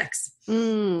that have sex.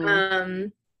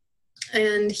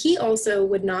 And he also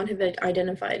would not have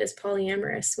identified as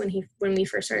polyamorous when we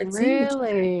first started seeing each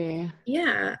other.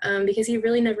 Yeah, because he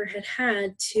really never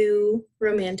had 2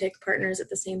 romantic partners at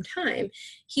the same time.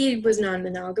 He was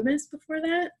non-monogamous before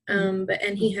that,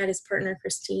 and he had his partner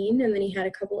Christine, and then he had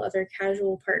a couple other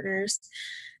casual partners.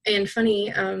 And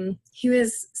funny, he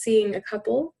was seeing a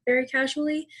couple very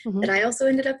casually that I also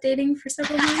ended up dating for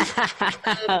several months.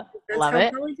 That's Love how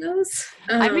it. Poly goes.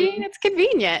 I mean, it's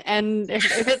convenient, and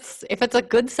if it's a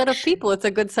good set of people, it's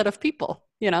a good set of people,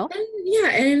 you know.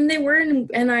 And they were,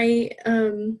 and I,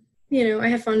 I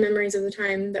have fond memories of the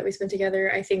time that we spent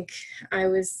together. I think I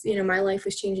was, my life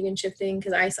was changing and shifting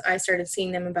because I started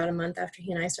seeing them about a month after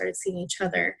he and I started seeing each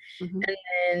other, and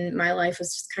then my life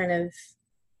was just kind of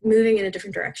moving in a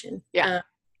different direction.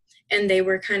 And they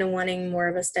were kind of wanting more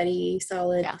of a steady,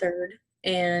 solid third.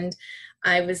 And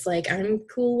I was like, I'm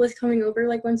cool with coming over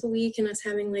like once a week and us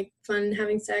having like fun,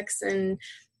 having sex, and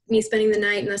me spending the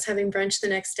night and us having brunch the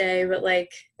next day. But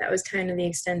like, that was kind of the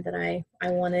extent that I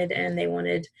wanted, and they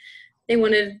wanted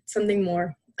something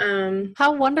more.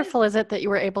 How wonderful is it that you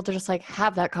were able to just like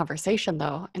have that conversation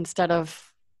though, instead of.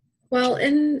 Well,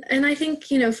 and I think,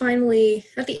 finally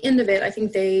at the end of it, I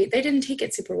think they didn't take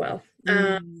it super well.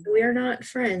 We are not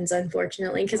friends,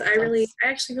 unfortunately, because I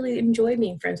actually really enjoy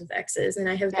being friends with exes, and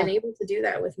I have been able to do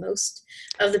that with most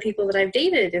of the people that I've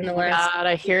dated in the last. God,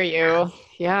 I hear you.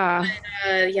 Yeah.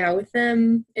 But, with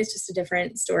them, it's just a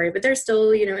different story. But they're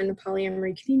still, in the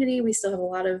polyamory community, we still have a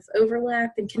lot of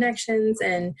overlap and connections.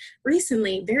 And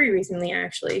very recently,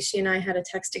 actually, she and I had a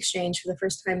text exchange for the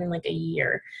first time in like a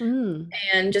year,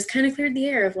 and just kind of cleared the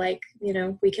air of like,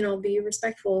 we can all be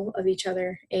respectful of each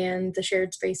other and the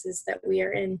shared spaces that we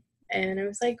are in. And I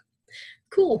was like,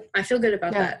 cool, I feel good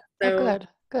about that. So,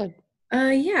 good.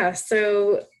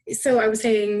 So I was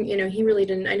saying, he really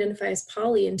didn't identify as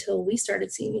poly until we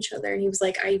started seeing each other. And he was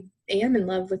like, I am in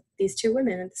love with these 2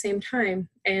 women at the same time.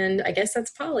 And I guess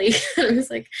that's poly. I was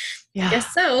like, I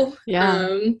guess so.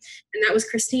 And that was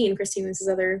Christine. Christine was his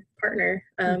other partner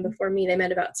before me. They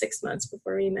met about 6 months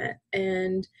before we met.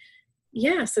 And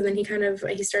so then he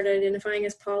started identifying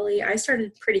as poly. I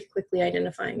started pretty quickly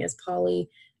identifying as poly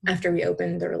after we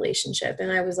opened the relationship.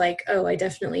 And I was like, oh, I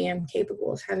definitely am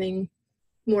capable of having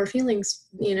more feelings,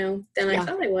 than I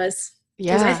thought I was.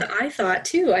 Because Yeah. I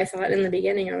thought in the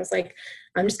beginning, I was like,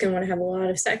 I'm just going to want to have a lot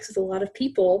of sex with a lot of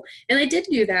people. And I did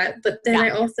do that. But then I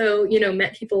also,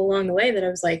 met people along the way that I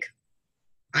was like,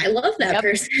 I love that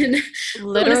person. I want to spend time with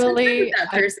Literally,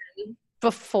 that person.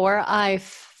 before I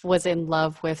was in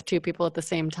love with two people at the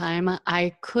same time,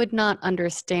 I could not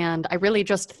understand. I really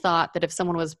just thought that if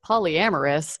someone was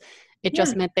polyamorous, it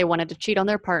just meant they wanted to cheat on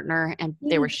their partner and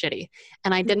they were shitty.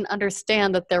 And I didn't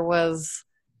understand that it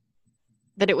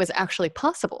was actually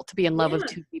possible to be in love with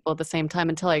two people at the same time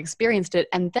until I experienced it.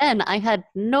 And then I had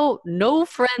no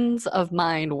friends of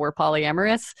mine were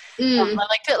polyamorous.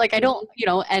 I don't,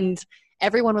 and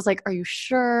everyone was like, are you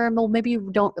sure? Well, maybe you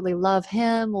don't really love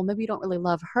him. Well, maybe you don't really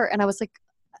love her. And I was like,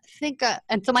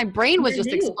 and so my brain was just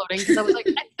exploding because I was like,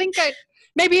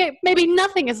 maybe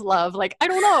nothing is love. Like, I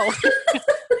don't know.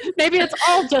 Maybe it's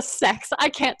all just sex. I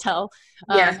can't tell.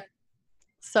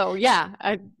 So yeah,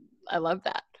 I love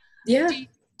that. Yeah.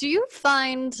 Do you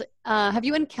find, have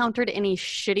you encountered any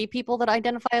shitty people that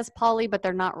identify as poly, but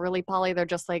they're not really poly? They're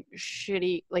just like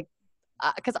shitty, like,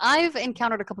 because I've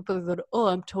encountered a couple people that,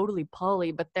 I'm totally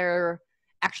poly, but they're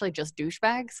actually just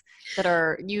douchebags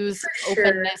that use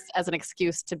openness as an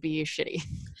excuse to be shitty.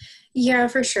 Yeah,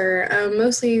 for sure.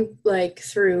 Mostly like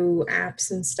through apps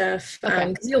and stuff.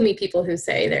 Because you'll meet people who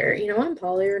say they're, I'm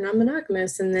poly or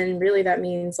non-monogamous. And then really that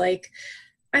means like,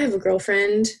 I have a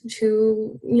girlfriend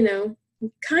who,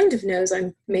 kind of knows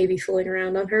I'm maybe fooling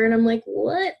around on her. And I'm like,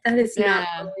 what? That is not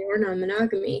poly or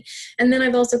non-monogamy. And then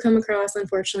I've also come across,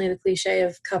 unfortunately, the cliche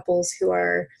of couples who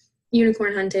are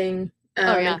unicorn hunting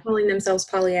and calling themselves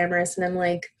polyamorous. And I'm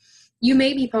like, you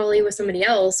may be poly with somebody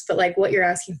else, but like what you're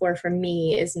asking for from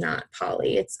me is not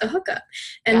poly. It's a hookup.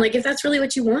 And like, if that's really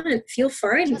what you want, feel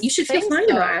fine. You should feel fine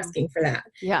about asking for that.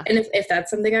 Yeah. And if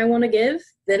that's something I want to give,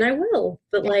 then I will.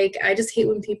 But like, I just hate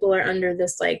when people are under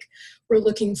this, like, we're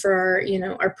looking for our,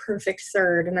 our perfect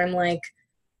third. And I'm like,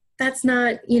 that's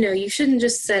not, you shouldn't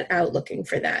just set out looking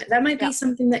for that. That might be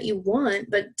something that you want,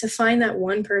 but to find that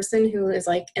one person who is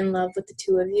like in love with the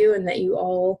two of you and that you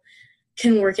all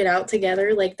can work it out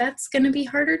together, like that's going to be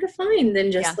harder to find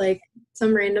than just like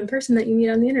some random person that you meet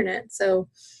on the internet. So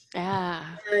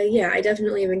I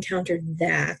definitely have encountered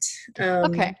that.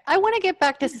 Okay, I want to get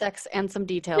back to sex and some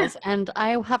details, and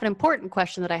I have an important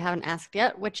question that I haven't asked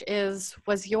yet, which is,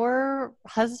 was your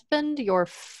husband your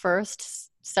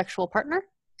first sexual partner?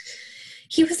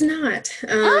 He was not.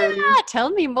 Tell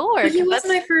me more. But he was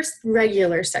my first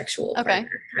regular sexual partner.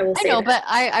 I will say I know, that. but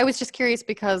I was just curious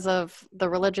because of the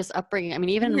religious upbringing. I mean,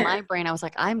 even in my brain, I was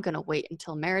like, I'm going to wait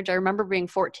until marriage. I remember being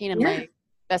 14 and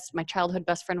my childhood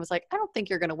best friend was like, I don't think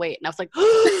you're going to wait. And I was like,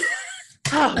 oh,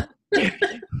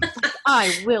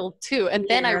 I will too. And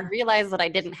then I realized that I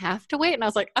didn't have to wait. And I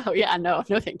was like, oh yeah, no,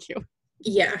 thank you.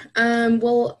 Yeah.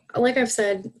 Well, like I've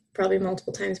said probably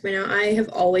multiple times by now, I have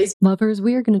always... Lovers,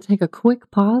 we are going to take a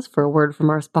quick pause for a word from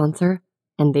our sponsor,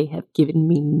 and they have given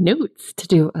me notes to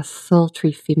do a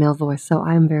sultry female voice, so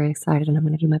I'm very excited and I'm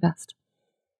going to do my best.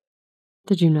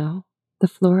 Did you know? The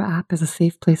Flora app is a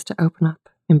safe place to open up,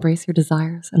 embrace your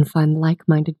desires, and find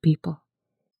like-minded people.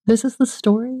 This is the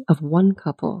story of one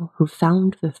couple who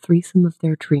found the threesome of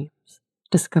their dreams,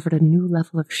 discovered a new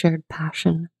level of shared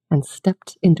passion, and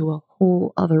stepped into a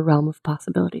whole other realm of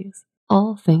possibilities,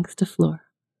 all thanks to Fleur.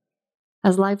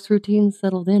 As life's routines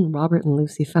settled in, Robert and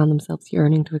Lucy found themselves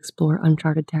yearning to explore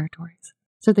uncharted territories.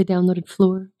 So they downloaded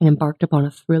Fleur and embarked upon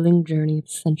a thrilling journey of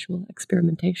sensual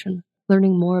experimentation,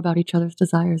 learning more about each other's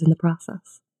desires in the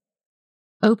process.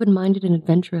 Open-minded and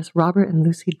adventurous, Robert and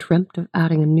Lucy dreamt of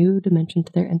adding a new dimension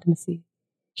to their intimacy,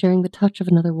 sharing the touch of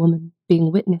another woman,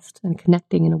 being witnessed and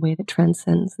connecting in a way that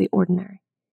transcends the ordinary.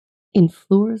 In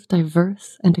Fleur's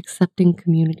diverse and accepting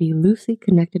community, Lucy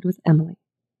connected with Emily,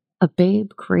 a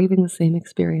babe craving the same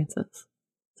experiences.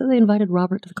 So they invited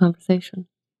Robert to the conversation.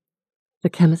 The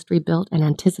chemistry built and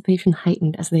anticipation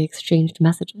heightened as they exchanged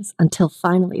messages until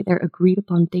finally their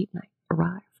agreed-upon date night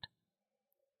arrived.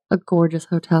 A gorgeous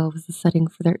hotel was the setting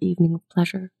for their evening of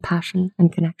pleasure, passion,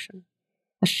 and connection,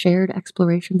 a shared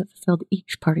exploration that fulfilled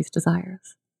each party's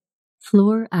desires.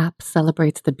 Fleur app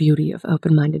celebrates the beauty of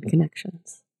open-minded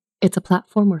connections. It's a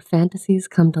platform where fantasies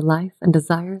come to life and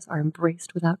desires are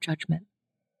embraced without judgment.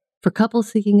 For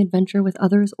couples seeking adventure with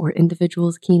others or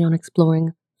individuals keen on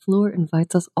exploring, Fleur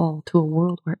invites us all to a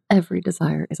world where every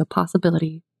desire is a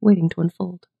possibility waiting to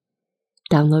unfold.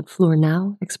 Download Fleur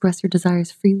now, express your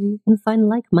desires freely, and find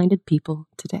like-minded people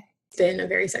today. Been a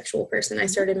very sexual person. I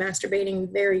started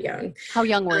masturbating very young. How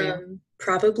young were you?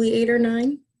 Probably 8 or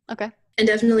 9. Okay. And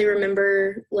definitely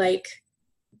remember like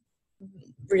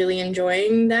really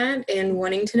enjoying that and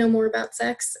wanting to know more about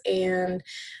sex and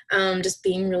just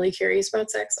being really curious about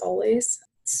sex always.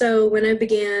 So when I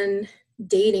began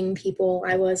dating people,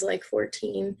 I was like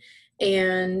 14,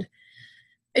 and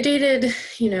I dated,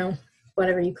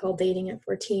 whatever you call dating at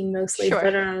 14 mostly. Sure.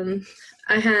 But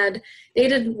I had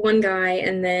dated one guy,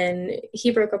 and then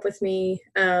he broke up with me.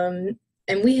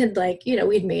 And we had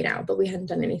we'd made out, but we hadn't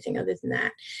done anything other than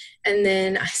that. And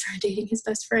then I started dating his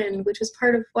best friend, which was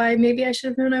part of why maybe I should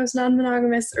have known I was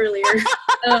non-monogamous earlier.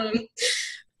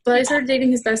 But I started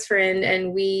dating his best friend,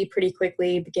 and we pretty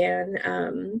quickly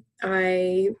began.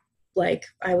 I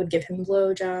would give him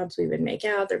blowjobs. We would make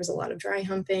out. There was a lot of dry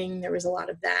humping. There was a lot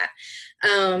of that.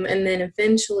 And then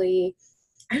eventually,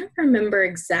 I don't remember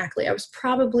exactly.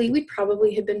 We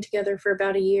probably had been together for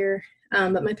about a year.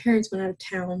 But my parents went out of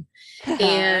town,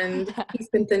 and he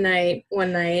spent the night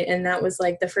one night. And that was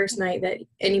like the first night that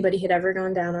anybody had ever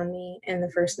gone down on me. And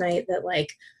the first night that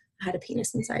like I had a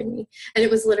penis inside me. And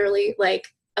it was literally like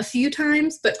a few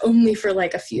times, but only for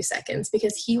like a few seconds,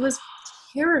 because he was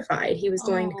terrified he was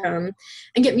going to come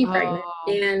and get me pregnant.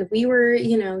 And we were,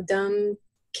 dumb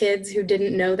kids who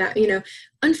didn't know that,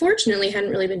 unfortunately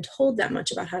hadn't really been told that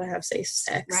much about how to have safe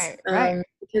sex. Right.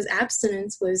 Because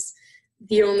abstinence was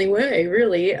the only way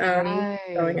really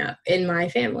growing up in my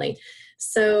family.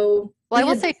 So I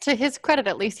will say, to his credit,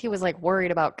 at least he was like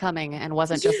worried about coming and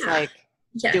wasn't just like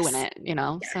doing it, Yes.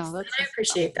 So that's, I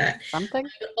appreciate that. Something.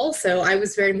 But also, I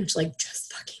was very much like,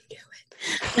 just fucking do it.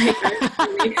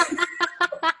 Like,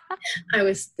 I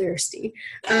was thirsty.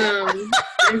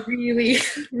 I really,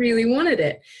 really wanted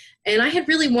it. And I had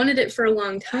really wanted it for a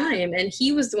long time. And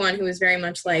he was the one who was very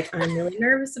much like, I'm really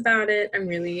nervous about it. I'm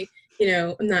really,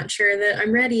 I'm not sure that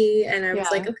I'm ready. And I was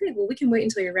like, okay, well, we can wait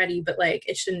until you're ready. But like,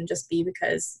 it shouldn't just be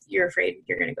because you're afraid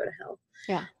you're going to go to hell.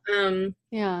 Yeah.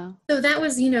 So that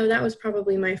was, that was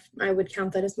probably I would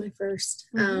count that as my first,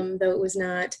 though it was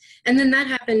not. And then that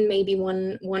happened maybe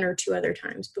one or two other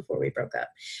times before we broke up.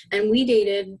 And we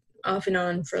dated off and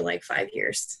on for like 5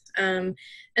 years. And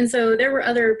so there were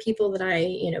other people that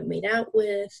I, made out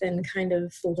with and kind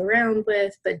of fooled around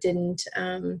with, but didn't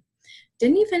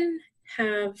even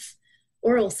have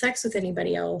oral sex with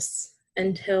anybody else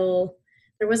until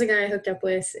there was a guy I hooked up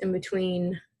with in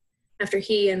between. After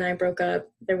he and I broke up,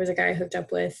 there was a guy I hooked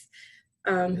up with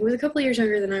who was a couple of years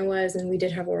younger than I was, and we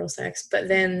did have oral sex. But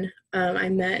then I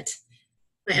met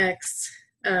my ex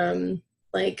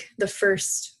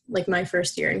my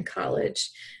first year in college.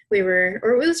 It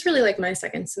was really like my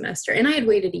second semester, and I had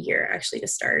waited a year actually to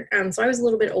start. So I was a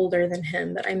little bit older than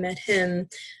him, but I met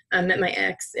met my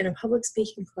ex in a public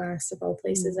speaking class of all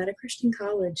places at a Christian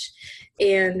college.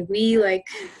 And we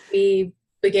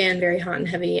began very hot and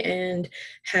heavy and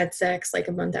had sex like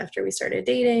a month after we started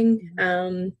dating.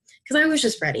 Cause I was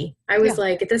just ready. I was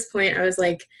like, at this point I was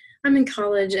like, I'm in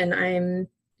college and I'm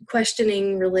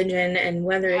questioning religion and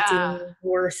whether it's even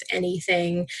worth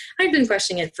anything. I'd been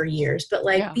questioning it for years, but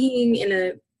like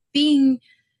being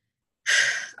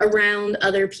around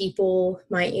other people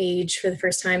my age for the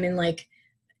first time, and like,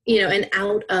 and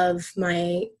out of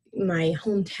my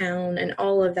hometown and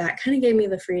all of that kind of gave me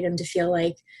the freedom to feel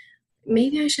like,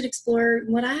 maybe I should explore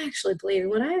what I actually believe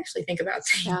and what I actually think about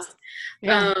things.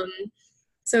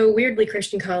 So weirdly,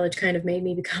 Christian college kind of made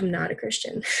me become not a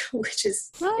Christian, which is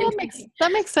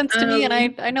that makes sense to me. And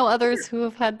I know others who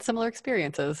have had similar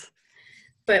experiences.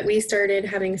 But we started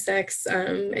having sex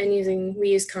and we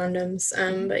used condoms.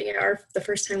 But yeah, the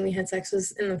first time we had sex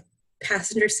was in the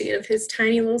passenger seat of his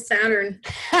tiny little Saturn,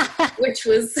 which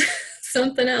was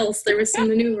something else. There was some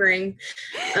maneuvering.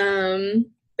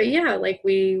 But yeah, like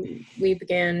we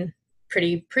began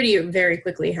pretty very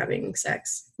quickly having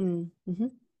sex.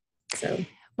 So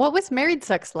what was married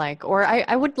sex like? Or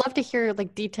I would love to hear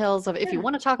like details of, if you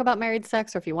want to talk about married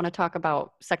sex, or if you want to talk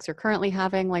about sex you're currently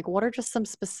having, like what are just some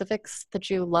specifics that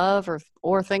you love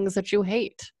or things that you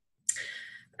hate?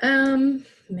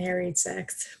 Married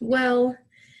sex. Well,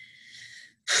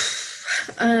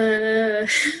 I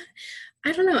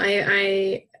don't know.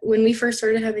 I when we first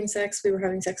started having sex, we were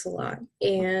having sex a lot,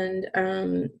 and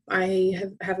I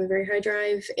have a very high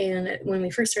drive. And when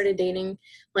we first started dating,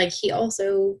 like he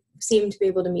also seemed to be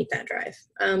able to meet that drive,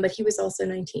 but he was also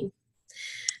 19.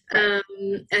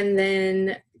 And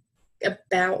then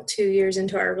about 2 years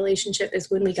into our relationship is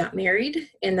when we got married,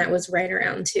 and that was right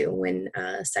around too when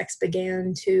sex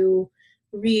began to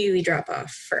really drop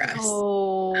off for us.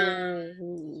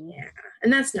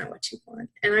 And that's not what you want.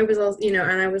 And I was also,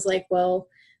 and I was like, well,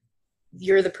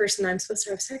 you're the person I'm supposed to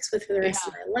have sex with for the rest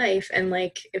of my life, and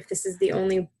like if this is the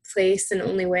only place and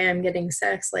only way I'm getting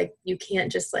sex, like you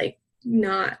can't just like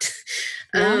not.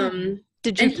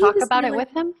 Did you talk about it with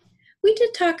him? We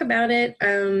did talk about it.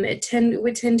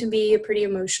 Would tend to be a pretty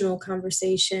emotional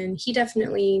conversation. He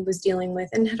definitely was dealing with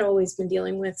and had always been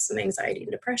dealing with some anxiety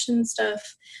and depression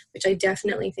stuff, which I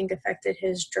definitely think affected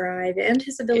his drive and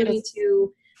his ability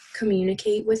to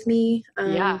communicate with me.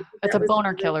 Yeah, it's a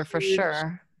boner killer for huge,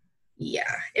 sure.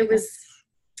 Yeah, it was.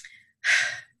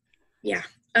 Yeah.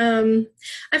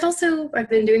 I've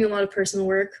been doing a lot of personal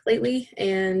work lately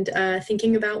and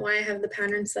thinking about why I have the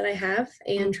patterns that I have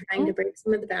and trying to break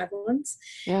some of the bad ones.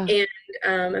 Yeah.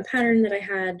 And a pattern that I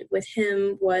had with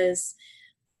him was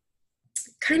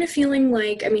kind of feeling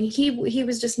like, I mean, he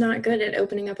was just not good at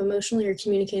opening up emotionally or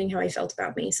communicating how he felt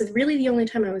about me. So really the only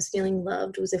time I was feeling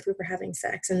loved was if we were having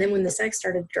sex. And then when the sex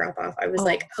started to drop off, I was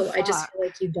I just feel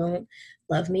like you don't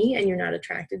love me and you're not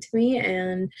attracted to me.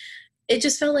 And it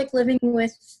just felt like living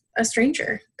with a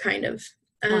stranger, kind of.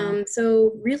 Wow.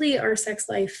 So really our sex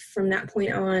life from that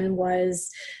point on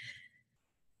was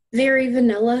very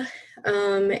vanilla,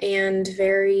 and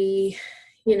very,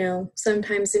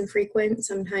 sometimes infrequent,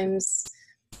 sometimes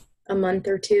a month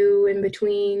or two in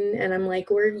between. And I'm like,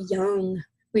 we're young.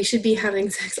 We should be having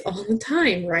sex all the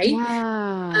time, right?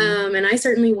 Wow. And I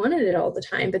certainly wanted it all the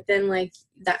time. But then like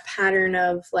that pattern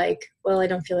of like, well, I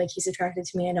don't feel like he's attracted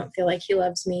to me. I don't feel like he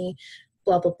loves me,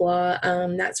 blah, blah, blah.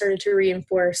 That started to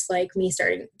reinforce like me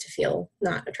starting to feel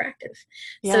not attractive.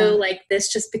 Yeah. So like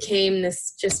this just became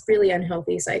this just really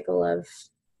unhealthy cycle of,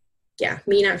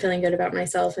 me not feeling good about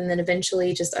myself. And then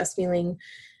eventually just us feeling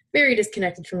very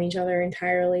disconnected from each other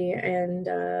entirely. And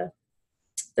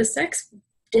the sex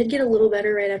did get a little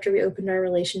better right after we opened our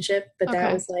relationship, but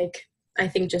that was like, I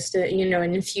think just an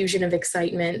infusion of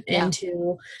excitement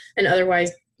into an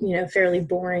otherwise, fairly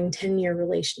boring 10-year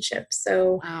relationship.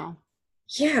 So wow.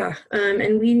 Yeah.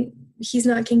 And he's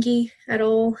not kinky at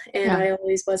all. And I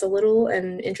always was a little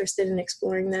and interested in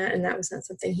exploring that. And that was not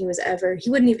something he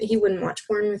wouldn't watch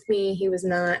porn with me. He was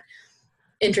not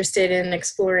interested in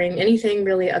exploring anything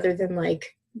really other than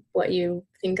like what you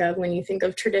think of when you think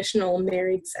of traditional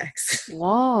married sex.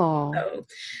 Whoa. So,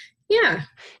 yeah.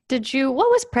 What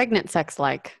was pregnant sex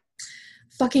like?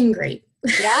 Fucking great.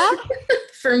 Yeah.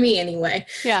 For me anyway.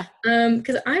 Yeah.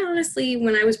 Because I honestly,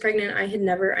 when I was pregnant, I've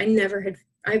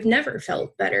never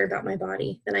felt better about my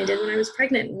body than I did when I was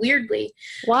pregnant. Weirdly.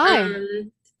 Why?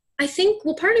 I think,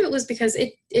 well, part of it was because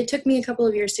it took me a couple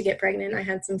of years to get pregnant. I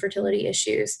had some fertility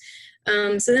issues.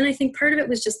 So then I think part of it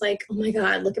was just like, oh my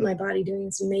God, look at my body doing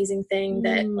this amazing thing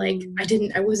that like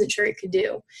I wasn't sure it could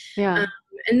do. Yeah.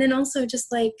 And then also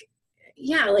just like,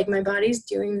 like my body's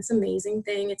doing this amazing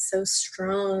thing. It's so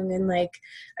strong and like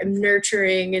I'm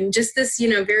nurturing and just this,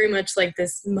 very much like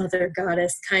this mother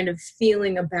goddess kind of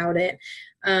feeling about it.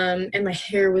 And my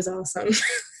hair was awesome.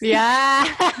 Yeah.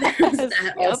 There was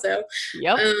that also.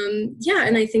 Yep.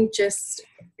 And I think just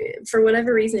for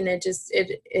whatever reason,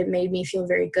 it made me feel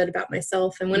very good about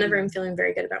myself. And whenever I'm feeling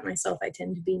very good about myself, I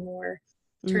tend to be more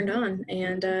turned on.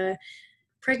 And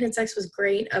pregnant sex was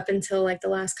great up until like the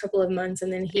last couple of months.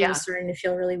 And then he was starting to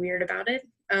feel really weird about it.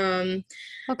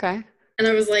 Okay. And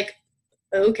I was like,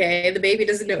 okay, the baby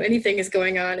doesn't know anything is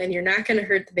going on and you're not going to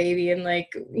hurt the baby. And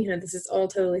like, this is all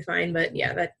totally fine. But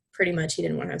yeah, that pretty much, he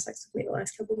didn't want to have sex with me the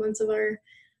last couple of months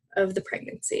of the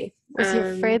pregnancy. Was he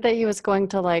afraid that he was going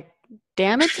to like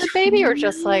damage the baby or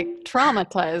just like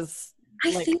traumatize?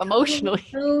 I think emotionally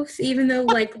both, even though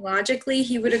like logically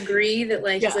he would agree that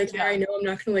like he's like, I know I'm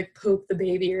not gonna like poke the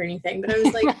baby or anything, but I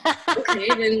was like, okay,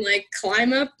 then like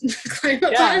climb up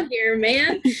on here,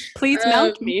 man. Please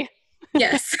mount me.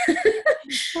 Yes.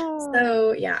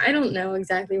 So yeah, I don't know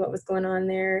exactly what was going on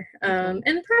there.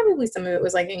 And probably some of it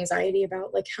was like anxiety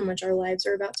about like how much our lives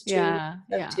are about to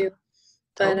change too.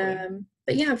 Totally.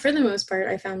 But yeah, for the most part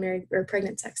I found married or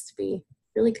pregnant sex to be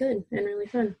really good and really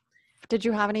fun. Did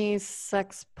you have any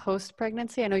sex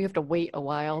post-pregnancy? I know you have to wait a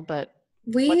while, but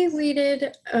we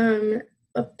waited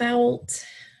about,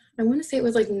 I want to say it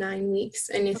was like 9 weeks.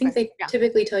 And I think they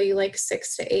typically tell you like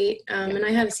 6 to 8. And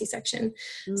I had a C-section.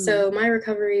 So my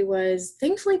recovery was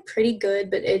thankfully pretty good,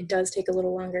 but it does take a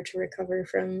little longer to recover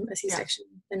from a C-section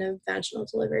than a vaginal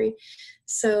delivery.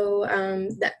 So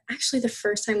that actually the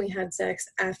first time we had sex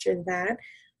after that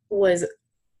was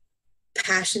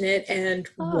passionate and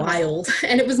wild.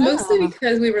 And it was mostly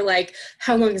because we were like,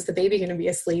 how long is the baby going to be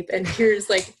asleep? And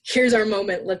here's our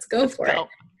moment. Let's go for it.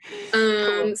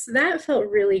 Cool. So that felt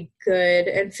really good.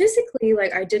 And physically,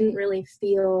 like I didn't really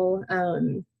feel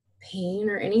pain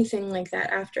or anything like that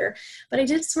after, but I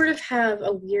did sort of have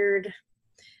a weird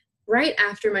right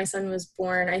after my son was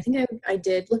born, I think I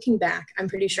did, looking back, I'm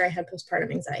pretty sure I had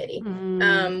postpartum anxiety,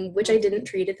 which I didn't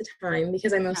treat at the time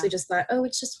because I mostly just thought, oh,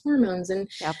 it's just hormones and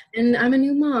I'm a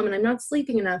new mom and I'm not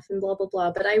sleeping enough and blah, blah,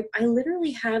 blah. But I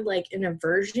literally had like an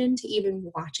aversion to even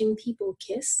watching people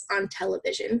kiss on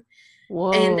television.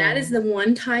 Whoa. And that is the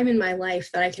one time in my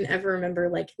life that I can ever remember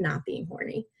like not being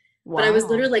horny. Wow. But I was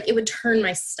literally like, it would turn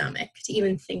my stomach to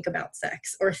even think about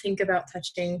sex or think about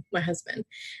touching my husband.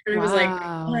 And I was like,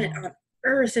 what on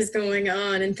earth is going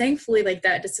on? And thankfully, like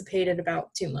that dissipated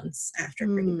about 2 months after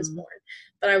he was born.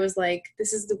 But I was like,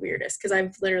 this is the weirdest because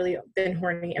I've literally been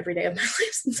horny every day of my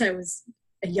life since I was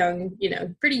a young,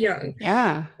 pretty young.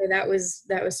 Yeah. So that was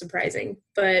surprising.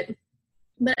 But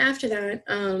after that,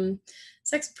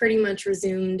 sex pretty much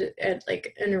resumed at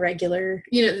like an irregular,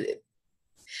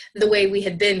 the way we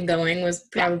had been going was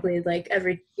probably like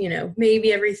every,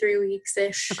 maybe every 3 weeks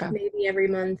ish, maybe every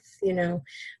month, and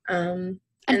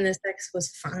the sex was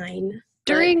fine.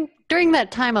 During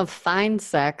that time of fine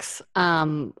sex,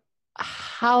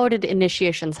 how did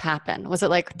initiations happen? Was it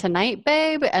like, tonight,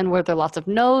 babe? And were there lots of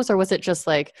no's, or was it just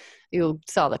like you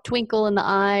saw the twinkle in the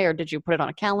eye, or did you put it on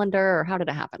a calendar, or how did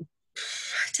it happen?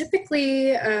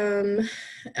 Typically,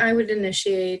 I would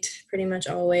initiate pretty much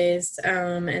always,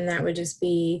 and that would just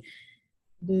be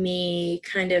me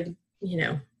kind of,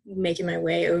 making my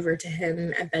way over to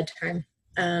him at bedtime,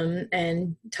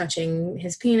 and touching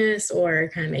his penis or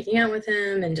kind of making out with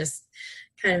him and just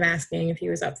kind of asking if he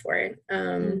was up for it.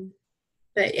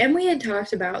 And we had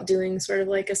talked about doing sort of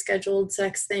like a scheduled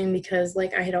sex thing because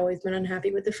like I had always been unhappy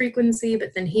with the frequency,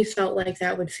 but then he felt like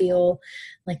that would feel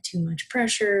like too much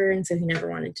pressure. And so he never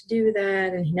wanted to do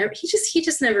that. And he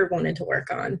just never wanted to work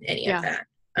on any of that.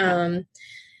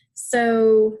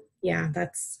 So yeah,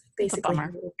 that's basically how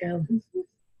it would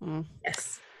go.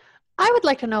 Yes. I would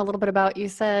like to know a little bit about, you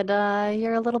said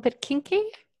you're a little bit kinky?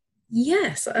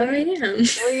 Yes, I am.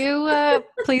 Will you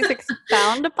please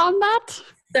expound upon that?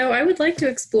 So I would like to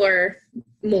explore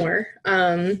more,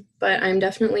 but I'm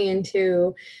definitely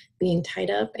into being tied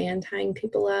up and tying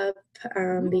people up,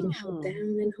 being held down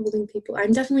and holding people.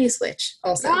 I'm definitely a switch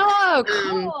also,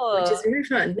 which is very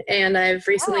fun. And I've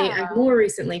more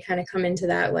recently kind of come into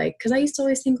that, like, because I used to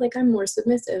always think like I'm more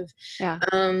submissive.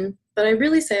 But I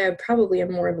really say I probably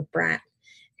am more of a brat.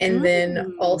 And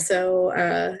then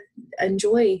also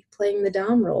enjoy playing the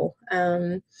dom role.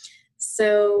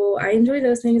 So I enjoy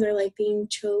those things. I like being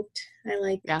choked. I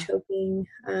like choking.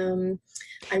 I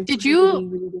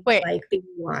really like being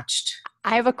watched.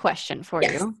 I have a question for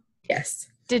you. Yes.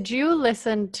 Did you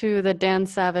listen to the Dan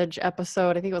Savage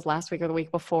episode, I think it was last week or the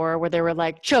week before, where they were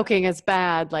like, choking is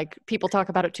bad, like people talk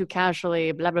about it too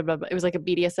casually, blah, blah, blah. It was like a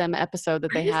BDSM episode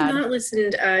that they had. I have not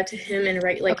listened to him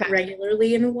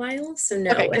regularly in a while, so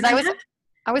no. Okay, because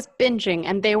I was binging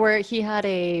and he had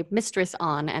a mistress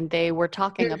on and they were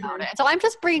talking about it. So I'm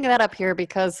just bringing that up here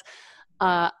because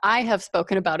I have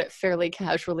spoken about it fairly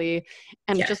casually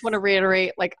and just want to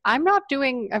reiterate, like, I've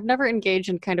never engaged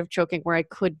in kind of choking where I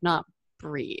could not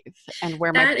breathe and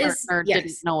where my partner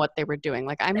didn't know what they were doing.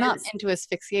 Like, I'm not into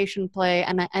asphyxiation play,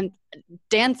 and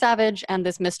Dan Savage and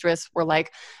this mistress were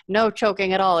like, no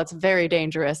choking at all, it's very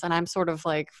dangerous. And I'm sort of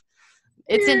like,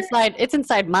 it's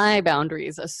inside my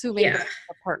boundaries, assuming a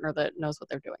partner that knows what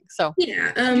they're doing. So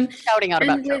shouting out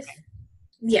about choking.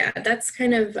 Yeah, that's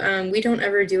kind of, we don't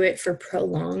ever do it for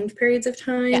prolonged periods of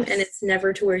time, and it's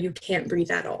never to where you can't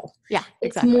breathe at all. Yeah,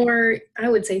 it's more, I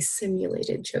would say,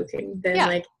 simulated choking than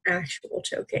like actual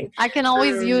choking. I can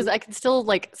always I can still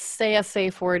like say a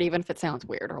safe word even if it sounds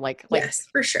weird or like yes,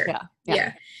 for sure.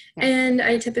 Yeah. And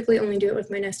I typically only do it with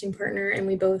my nesting partner, and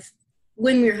we both,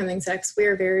 when we're having sex,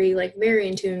 we're very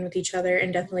in tune with each other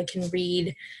and definitely can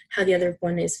read how the other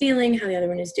one is feeling, how the other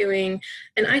one is doing.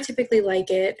 And I typically like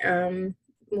it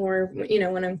more,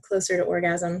 when I'm closer to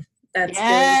orgasm. That's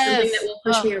something that will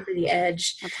push me over the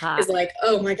edge. Is like,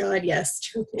 oh my God, yes,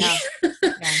 choke me.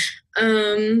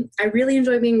 I really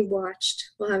enjoy being watched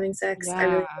while having sex. I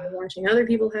really enjoy watching other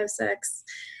people have sex.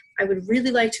 I would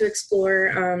really like to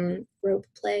explore rope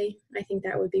play. I think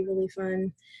that would be really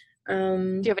fun.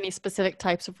 Do you have any specific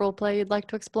types of role play you'd like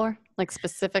to explore? Like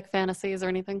specific fantasies or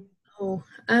anything?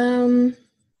 I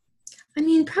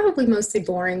mean, probably mostly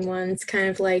boring ones, kind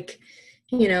of like,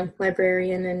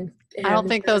 librarian and I don't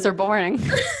think those are boring.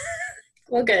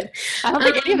 Well, good. I don't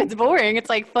think any of it's boring. It's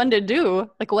like fun to do.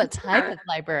 Like, what type of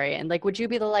librarian? Like, would you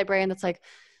be the librarian that's like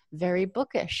very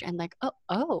bookish and like,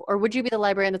 oh, or would you be the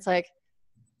librarian that's like,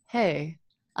 hey,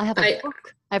 I have a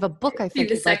book. I have a book. I think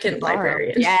the second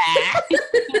librarian. Yeah.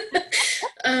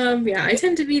 I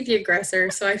tend to be the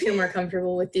aggressor, so I feel more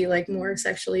comfortable with the like more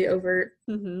sexually overt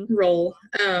role.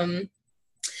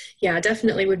 yeah,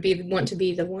 definitely would want to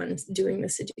be the ones doing the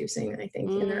seducing, I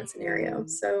think, in that scenario.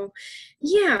 So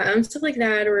yeah, stuff like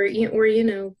that, or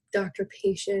doctor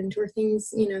patient, or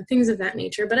things, things of that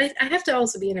nature. But I have to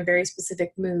also be in a very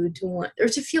specific mood to want, or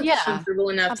to feel comfortable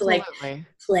enough to like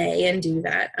play and do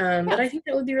that. But I think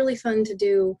that would be really fun to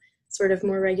do sort of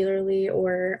more regularly,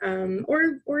 or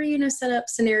set up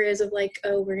scenarios of like,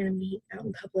 oh, we're going to meet out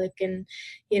in public, and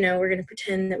we're going to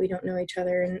pretend that we don't know each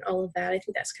other, and all of that. I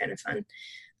think that's kind of fun.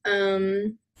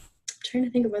 Trying to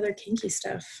think of other kinky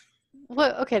stuff.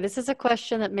 Well, okay, this is a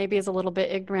question that maybe is a little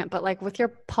bit ignorant, but like with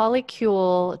your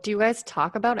polycule, do you guys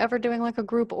talk about ever doing like a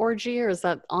group orgy, or is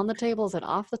that on the table? Is it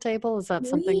off the table? Is that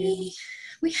something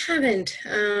we haven't?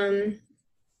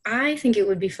 I think it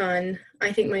would be fun.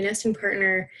 I think my nesting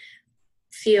partner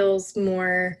feels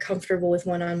more comfortable with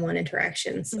one-on-one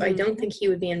interactions. So I don't think he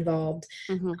would be involved.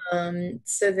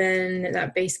 So then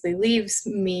that basically leaves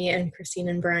me and Christine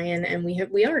and Brian, and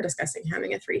we are discussing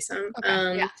having a threesome.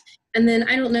 And then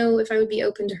I don't know if I would be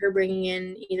open to her bringing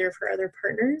in either of her other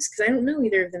partners, because I don't know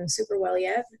either of them super well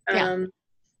yet.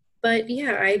 But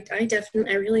yeah, I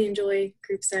really enjoy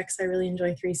group sex. I really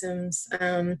enjoy threesomes.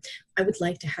 I would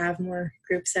like to have more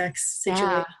group sex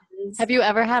situations. Have you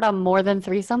ever had a more than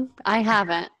threesome? I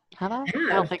haven't. Have I? I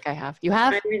don't think I have. You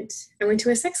have? I went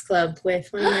to a sex club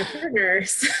with one of my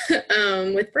partners,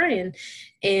 with Brian,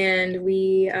 and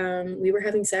we were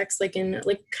having sex like in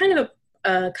like kind of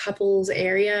a couples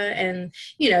area, and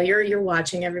you're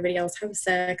watching everybody else have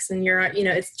sex, and you're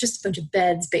it's just a bunch of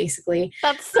beds basically.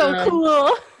 That's so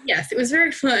cool. Yes, it was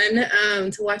very fun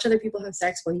to watch other people have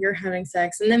sex while you're having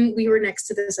sex. And then we were next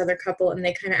to this other couple, and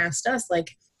they kind of asked us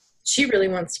like, she really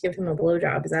wants to give him a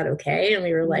blowjob, is that okay? And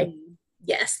we were like,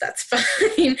 yes, that's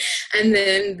fine. And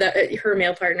then her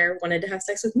male partner wanted to have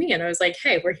sex with me, and I was like,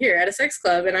 hey, we're here at a sex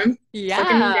club, and I'm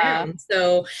fucking down.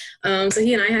 So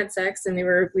he and I had sex, and we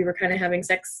were kind of having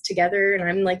sex together, and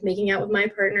I'm like making out with my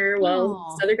partner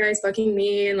while this other guy's fucking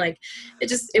me, and like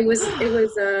it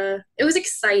was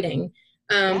exciting.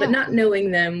 But not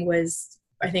knowing them was,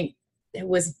 I think, it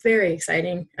was very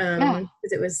exciting,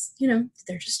 because it was,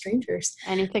 they're just strangers.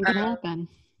 Anything can happen.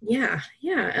 Yeah.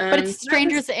 But it's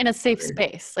strangers in a safe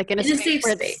space, like in a space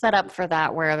where it's set up for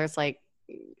that, where there's like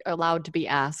allowed to be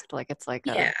asked, like it's like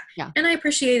And I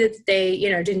appreciated that they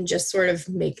didn't just sort of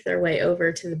make their way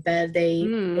over to the bed. They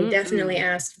definitely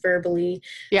asked verbally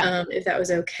if that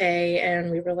was okay,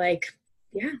 and we were like,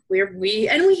 yeah,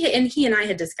 he and I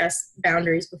had discussed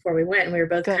boundaries before we went, and we were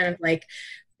both kind of like,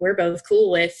 we're both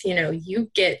cool with, you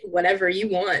get whatever you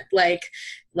want, like,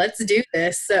 let's do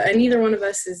this. So, and neither one of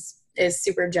us is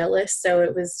super jealous. So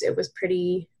it was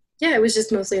pretty, it was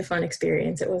just mostly a fun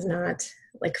experience. It was not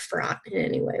like fraught in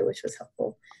any way, which was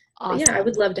helpful. Awesome. But yeah, I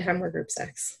would love to have more group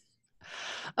sex.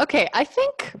 Okay. I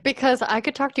think, because I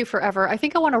could talk to you forever, I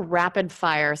think I want to rapid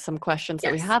fire some questions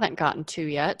that we haven't gotten to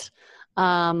yet.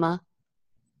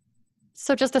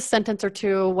 So just a sentence or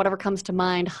two, whatever comes to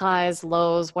mind, highs,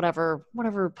 lows, whatever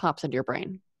pops into your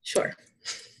brain. Sure.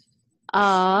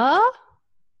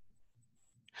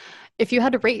 If you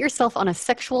had to rate yourself on a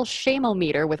sexual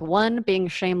shame-o-meter, with 1 being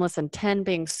shameless and 10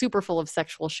 being super full of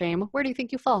sexual shame, where do you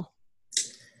think you fall?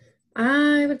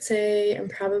 I would say I'm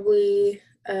probably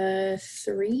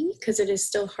 3, because it is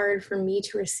still hard for me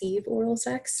to receive oral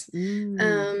sex,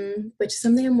 which is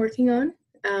something I'm working on.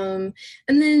 And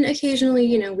then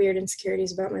occasionally, weird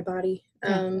insecurities about my body.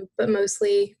 But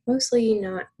mostly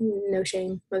no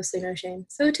shame.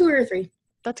 So 2 or 3.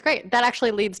 That's great. That actually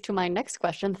leads to my next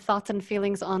question. Thoughts and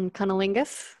feelings on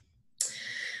cunnilingus?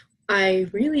 I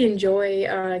really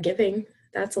enjoy giving.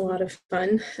 That's a lot of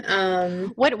fun.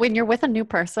 When you're with a new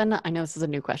person, I know this is a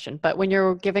new question, but when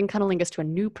you're giving cunnilingus to a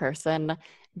new person,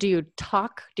 do you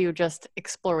talk? Do you just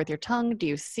explore with your tongue? Do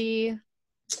you see?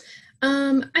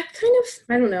 I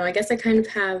don't know. I guess I kind of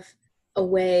have a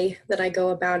way that I go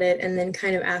about it, and then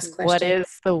kind of ask questions. What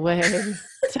is the way?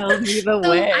 Tell me the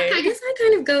way. I guess I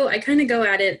kind of go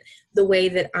at it the way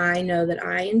that I know that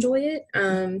I enjoy it.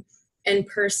 And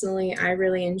personally, I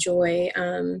really enjoy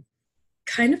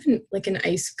kind of like an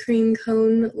ice cream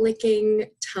cone licking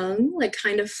tongue, like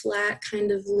kind of flat,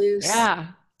 kind of loose.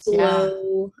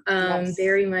 Slow,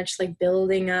 very much like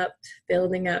building up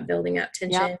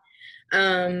tension.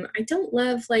 I don't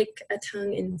love like a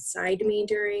tongue inside me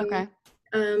during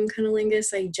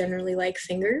cunnilingus. I generally like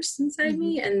fingers inside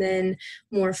me, and then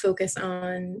more focus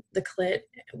on the clit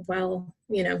while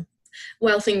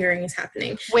fingering is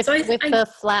happening. With the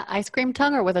flat ice cream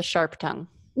tongue, or with a sharp tongue?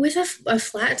 With a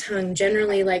flat tongue,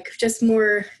 generally, like just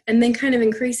more, and then kind of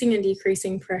increasing and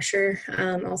decreasing pressure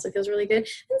also feels really good.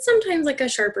 And sometimes like a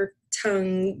sharper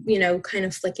tongue, kind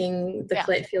of flicking the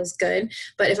clit feels good.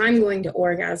 But if I'm going to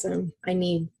orgasm, I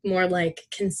need more like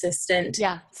consistent,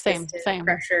 same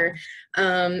pressure.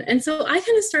 And so I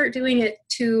kind of start doing it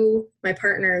to my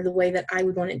partner the way that I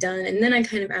would want it done. And then I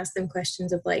kind of ask them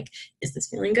questions of like, is this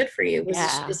feeling good for you?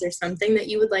 Is there something that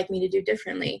you would like me to do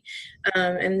differently?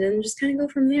 And then just kind of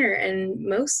go from there.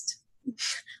 And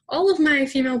all of my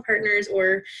female partners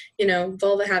or,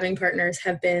 vulva having partners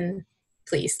have been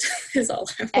pleased is all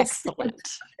I will Excellent.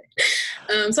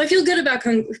 So I feel good about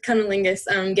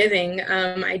cunnilingus giving.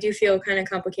 I do feel kind of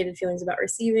complicated feelings about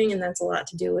receiving, and that's a lot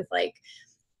to do with like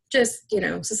just,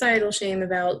 societal shame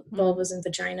about vulvas and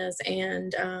vaginas,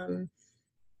 and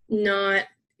not,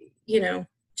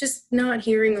 just not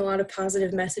hearing a lot of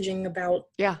positive messaging about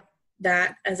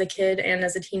that as a kid and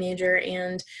as a teenager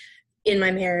and in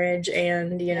my marriage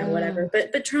and, whatever,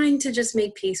 but trying to just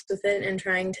make peace with it and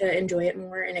trying to enjoy it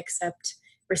more and accept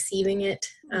receiving it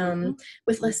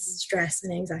with less stress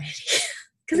and anxiety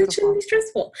because it shouldn't be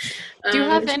stressful. Do you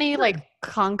have any like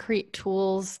concrete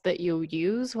tools that you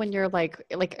use when you're like,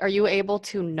 are you able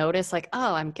to notice like,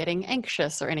 oh, I'm getting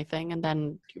anxious or anything, and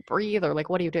then you breathe, or like,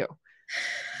 what do you do?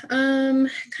 Kind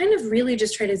of really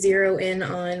just try to zero in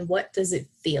on what does it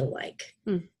feel like?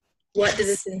 What does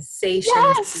the sensation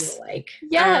feel like?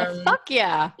 Fuck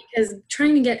yeah. Because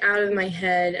trying to get out of my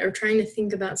head or trying to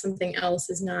think about something else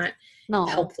is not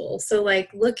helpful. So like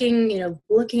looking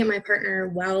at my partner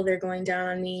while they're going down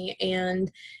on me and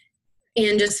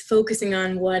just focusing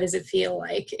on what does it feel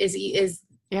like is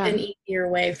an easier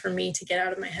way for me to get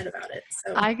out of my head about it.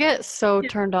 So I get so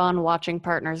turned on watching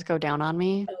partners go down on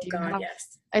me. Oh God,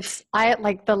 yes. I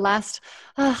like the last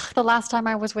time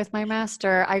I was with my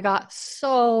master, I got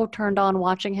so turned on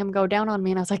watching him go down on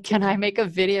me, and I was like, can I make a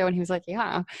video? And he was like,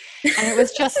 yeah. And it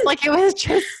was just like, it was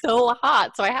just so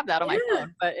hot. So I have that on my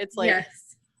phone, but it's like,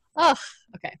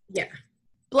 okay. Yeah.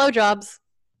 Blowjobs.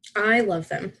 I love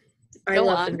them. I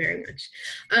love them very much.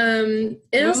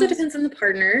 It also depends on the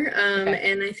partner.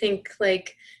 And I think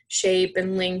like shape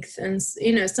and length and,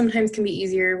 sometimes can be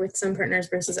easier with some partners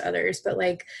versus others, but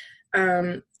like,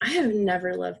 I have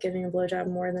never loved giving a blowjob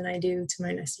more than I do to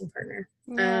my nesting partner.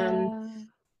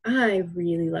 I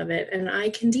really love it, and I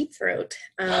can deep throat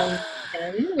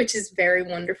him, which is very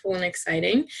wonderful and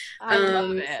exciting. I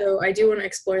love it. So I do want to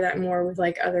explore that more with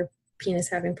like other penis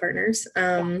having partners.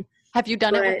 Have you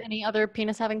done it with any other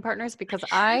penis having partners? Because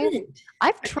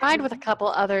I've tried with a couple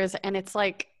others, and it's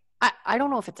like I don't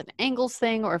know if it's an angles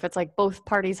thing or if it's like both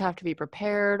parties have to be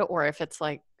prepared, or if it's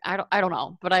like I don't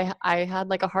know, but I had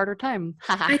like a harder time.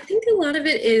 I think a lot of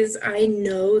it is I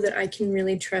know that I can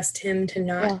really trust him to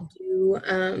not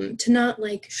to not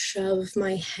like shove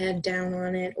my head down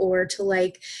on it or to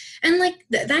like, and like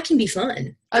that can be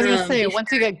fun. I was gonna say,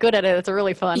 once you get good at it, it's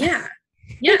really fun. Yeah.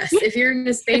 Yes, if you're in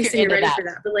a space and you're ready for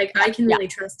that. But like I can really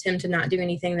trust him to not do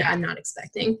anything that I'm not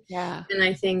expecting. Yeah. And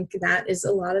I think that is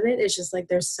a lot of it. It's just like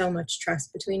there's so much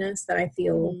trust between us that I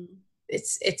feel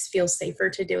it feels safer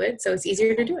to do it. So it's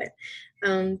easier to do it.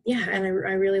 And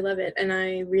I really love it. And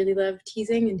I really love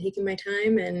teasing and taking my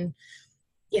time, and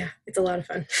it's a lot of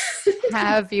fun.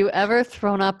 Have you ever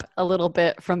thrown up a little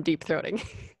bit from deep throating?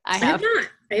 I have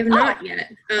not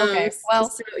yet. Okay. Well,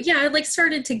 so, I like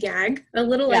started to gag a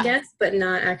little, I guess, but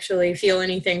not actually feel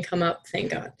anything come up.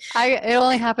 Thank God. It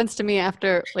only happens to me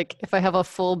after, like, if I have a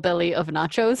full belly of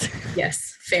nachos.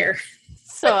 Yes, fair.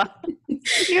 So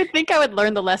you would think I would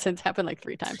learn the lessons. Happen like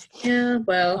 3 times. Yeah,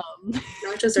 well,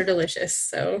 nachos are delicious.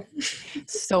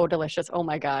 So delicious. Oh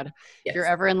my God. Yes. If you're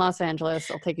ever in Los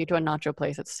Angeles, I'll take you to a nacho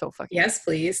place. It's so fucking Yes,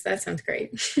 please. That sounds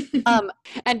great.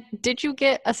 And did you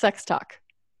get a sex talk?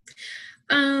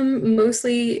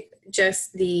 Mostly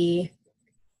just the,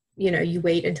 you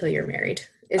wait until you're married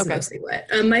is mostly what.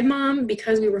 My mom,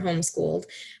 because we were homeschooled,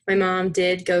 my mom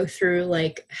did go through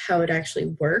like how it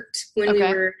actually worked when we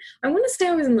were, I want to say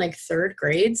I was in like 3rd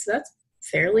grade. So that's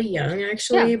fairly young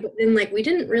actually. But then like, we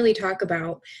didn't really talk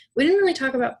about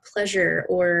pleasure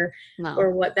or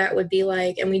what that would be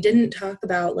like. And we didn't talk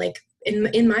about like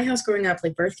in my house growing up,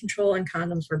 like birth control and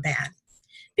condoms were bad.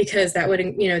 Because that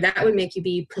would make you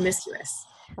be promiscuous.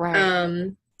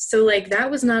 Right. So like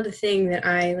that was not a thing that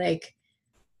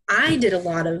I did a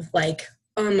lot of like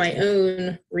on my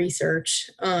own research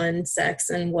on sex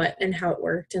and how it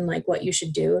worked and like what you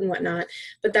should do and whatnot.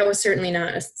 But that was certainly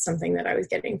not something that I was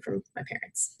getting from my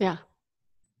parents. Yeah.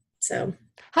 So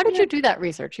how did you do that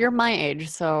research? You're my age,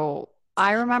 so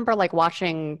I remember like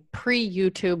watching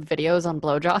pre-YouTube videos on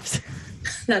blowjobs.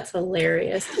 That's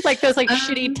hilarious. Like those like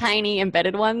shitty, tiny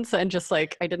embedded ones, and just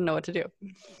like, I didn't know what to do.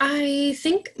 I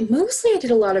think mostly I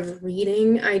did a lot of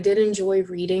reading. I did enjoy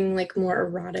reading like more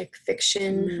erotic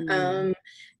fiction.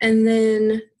 And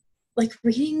then like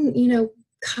reading,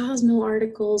 Cosmo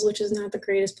articles, which is not the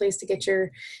greatest place to get your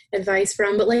advice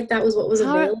from, but like that was what was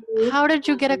available. How did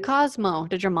you get a Cosmo?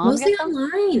 Did your mom Mostly get them?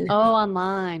 online. Oh,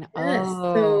 online. Yes.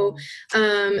 Oh. So,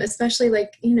 especially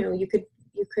like, you could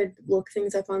look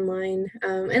things up online.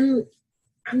 And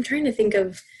I'm trying to think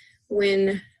of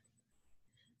when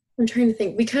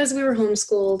because we were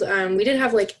homeschooled, we did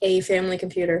have like a family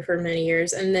computer for many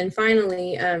years. And then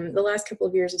finally, the last couple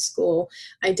of years of school,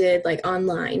 I did like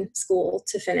online school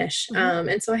to finish.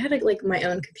 And so I had like my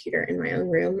own computer in my own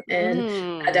room,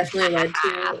 and that definitely led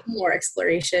to more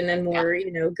exploration and more,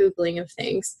 Googling of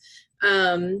things.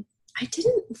 I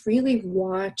didn't really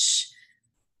watch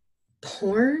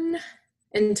porn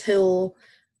until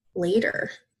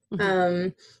later.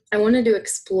 I wanted to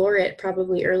explore it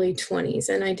probably early 20s,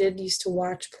 and I did used to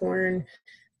watch porn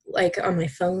like on my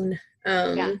phone,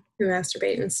 to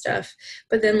masturbate and stuff.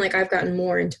 But then like I've gotten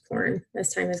more into porn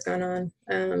as time has gone on,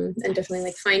 and definitely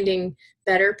like finding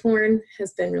better porn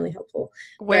has been really helpful.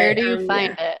 Where do you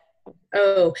find it?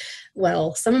 Oh,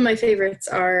 well, some of my favorites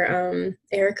are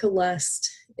Erica Lust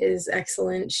is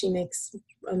excellent. She makes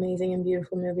amazing and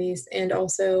beautiful movies. And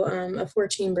also A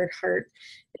Four-Chambered Heart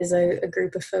is a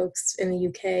group of folks in the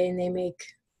UK, and they make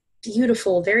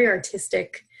beautiful, very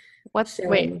artistic film.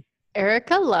 Wait,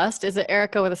 Erica Lust? Is it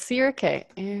Erica with a C or a K?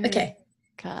 Okay.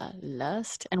 Erica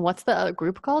Lust. And what's the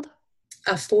group called?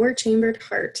 A Four-Chambered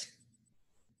Heart.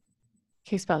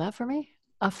 Can you spell that for me?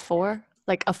 A four?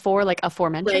 Like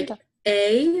aforementioned? Like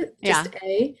A,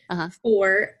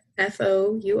 four,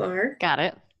 F-O-U-R. Got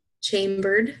it.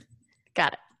 Chambered.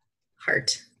 Got it.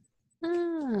 Heart.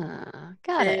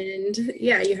 Got it. And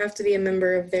yeah, you have to be a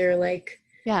member of their like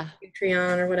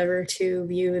Patreon or whatever to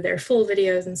view their full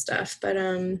videos and stuff. But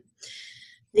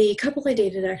the couple I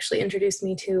dated actually introduced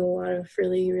me to a lot of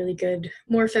really, really good,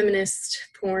 more feminist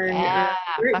porn. Where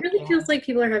it really feels like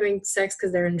people are having sex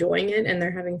because they're enjoying it and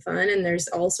they're having fun, and there's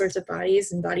all sorts of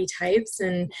bodies and body types,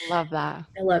 and love that.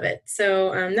 I love it.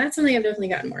 So that's something I've definitely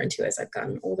gotten more into as I've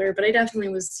gotten older. But I definitely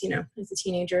was, as a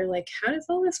teenager, like, how does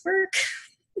all this work?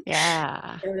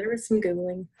 Yeah. So there was some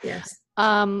Googling. Yes.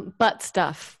 Butt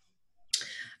stuff.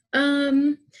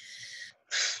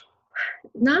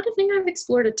 Not a thing I've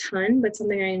explored a ton, but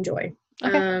something I enjoy.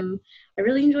 Okay. I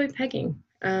really enjoy pegging.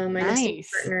 My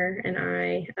Nice. partner and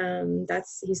I,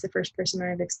 he's the first person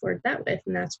I've explored that with,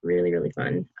 and that's really, really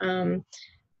fun.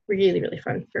 Really, really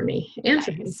fun for me and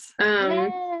for him.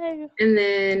 And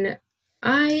then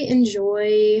I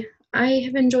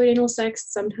have enjoyed anal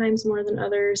sex sometimes more than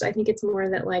others. I think it's more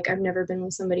that like I've never been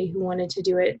with somebody who wanted to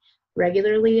do it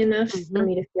regularly enough for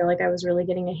me to feel like I was really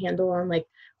getting a handle on like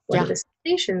what are the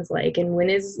sensations like, and when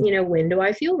do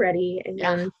I feel ready,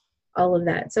 and all of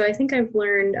that. So I think I've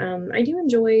learned I do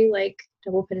enjoy like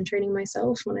double penetrating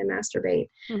myself when I masturbate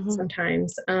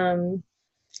sometimes.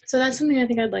 So that's something I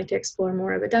think I'd like to explore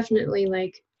more, but definitely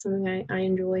like something I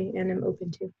enjoy and am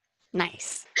open to.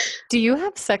 Nice. Do you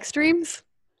have sex dreams?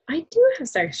 I do have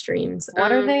sex dreams.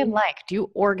 What are they like? Do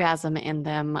you orgasm in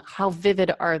them? How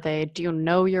vivid are they? Do you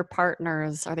know your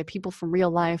partners? Are they people from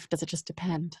real life? Does it just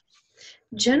depend?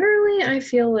 Generally, I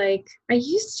feel like I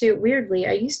used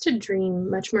to dream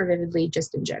much more vividly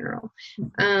just in general.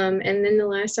 And then the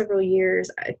last several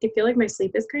years, I feel like my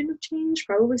sleep has kind of changed,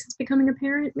 probably since becoming a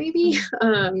parent, maybe.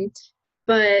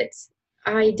 But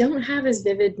I don't have as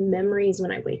vivid memories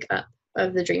when I wake up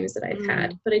of the dreams that I've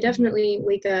had. But I definitely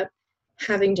wake up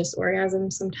having just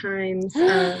orgasms sometimes,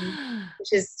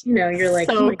 which is, you're like,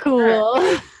 so oh my cool.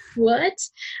 God, what?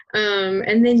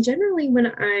 And then generally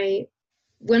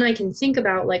when I can think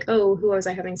about like, oh, who was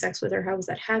I having sex with or how was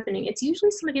that happening? It's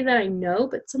usually somebody that I know,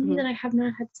 but somebody that I have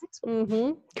not had sex with,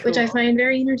 Cool. which I find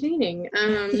very entertaining.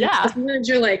 Sometimes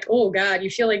you're like, oh God, you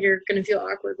feel like you're going to feel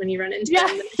awkward when you run into them.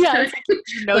 It's like,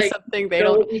 you know, like, something they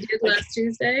don't. What we did last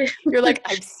Tuesday. You're like,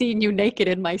 I've seen you naked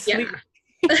in my sleep.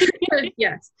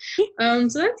 Yes. So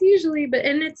that's usually,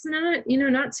 and it's not,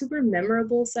 not super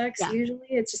memorable sex. Usually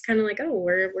it's just kind of like, oh,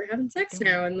 we're having sex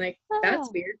now. And like, that's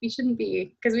weird. We shouldn't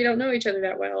be, because we don't know each other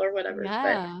that well or whatever.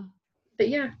 But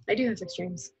yeah, I do have sex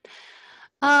dreams.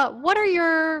 What are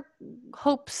your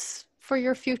hopes for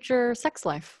your future sex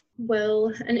life?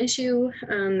 Well, an issue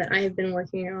that I have been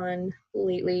working on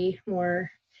lately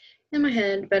more in my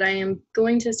head, but I am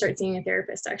going to start seeing a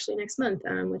therapist actually next month,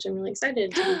 which I'm really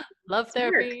excited to love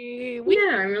therapy.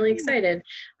 Yeah, I'm really excited.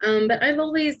 But I've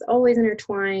always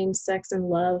intertwined sex and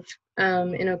love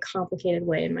in a complicated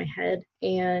way in my head.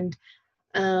 And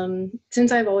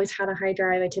Since I've always had a high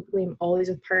drive, I typically am always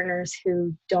with partners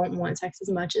who don't want sex as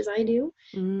much as I do.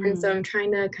 And so I'm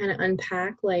trying to kind of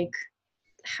unpack, like,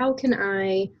 how can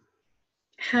I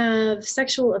have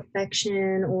sexual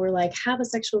affection or like have a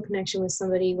sexual connection with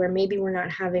somebody where maybe we're not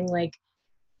having like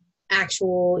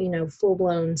actual,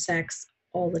 full-blown sex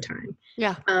all the time.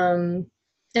 Yeah.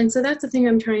 And so that's the thing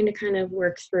I'm trying to kind of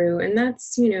work through. And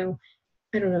that's, I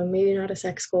don't know, maybe not a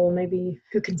sex goal, maybe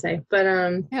who can say, but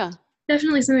yeah,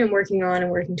 definitely something I'm working on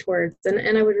and working towards.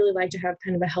 And I would really like to have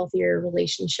kind of a healthier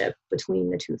relationship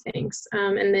between the two things.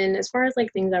 And then as far as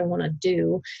like things I want to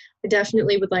do, I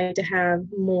definitely would like to have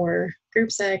more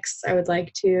group sex. I would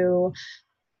like to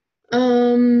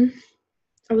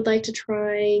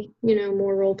try,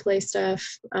 more role play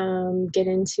stuff, get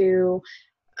into.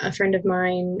 A friend of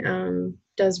mine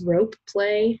does rope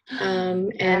play,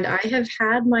 and I have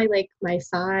had my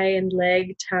thigh and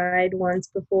leg tied once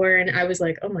before, and I was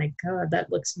like, oh my god,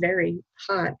 that looks very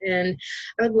hot, and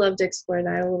I would love to explore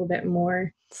that a little bit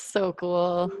more. So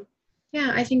cool.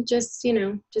 Yeah, I think just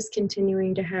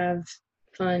continuing to have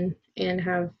fun and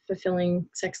have fulfilling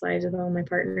sex lives with all my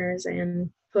partners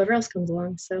and whoever else comes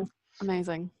along. So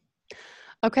amazing.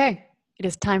 Okay, it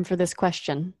is time for this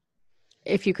question.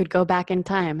 If you could go back in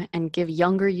time and give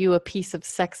younger you a piece of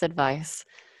sex advice,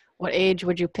 what age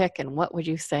would you pick and what would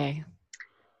you say?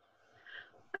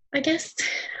 I guess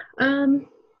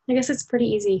it's pretty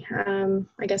easy.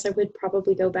 I guess I would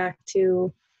probably go back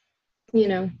to,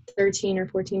 13 or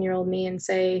 14-year-old me and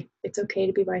say, it's okay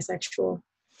to be bisexual.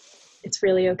 It's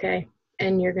really okay.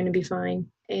 And you're going to be fine.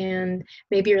 And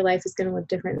maybe your life is going to look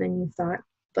different than you thought,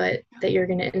 but that you're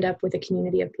going to end up with a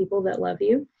community of people that love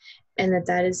you. And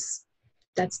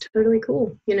that's totally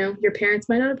cool. Your parents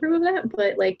might not approve of that,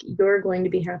 but like, you're going to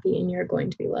be happy and you're going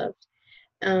to be loved.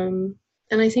 And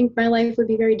I think my life would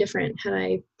be very different had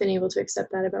I been able to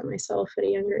accept that about myself at a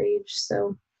younger age.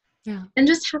 So, yeah. And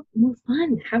just have more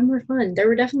fun. There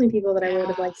were definitely people that I would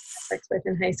have liked to have sex with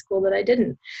in high school that I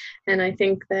didn't. And I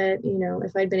think that,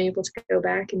 if I'd been able to go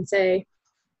back and say,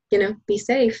 be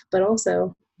safe, but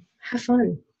also have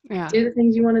fun. Yeah. Do the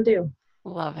things you want to do.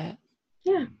 Love it.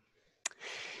 Yeah.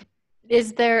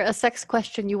 Is there a sex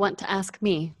question you want to ask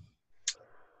me?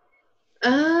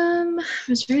 I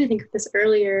was trying to think of this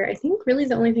earlier. I think really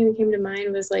the only thing that came to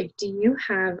mind was like, do you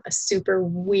have a super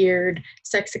weird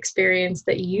sex experience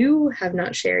that you have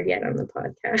not shared yet on the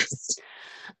podcast?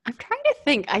 I'm trying to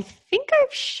think. I think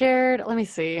I've shared, let me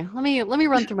see. Let me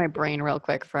run through my brain real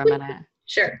quick for a minute.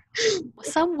 Sure.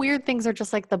 Some weird things are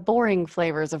just like the boring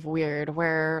flavors of weird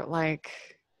where like,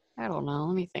 I don't know,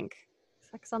 let me think.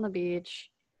 Sex on the beach.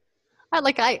 I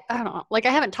don't know. Like I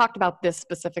haven't talked about this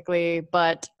specifically,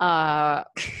 but I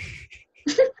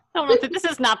don't know if this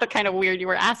is not the kind of weird you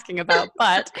were asking about,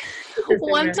 but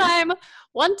one time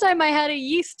I had a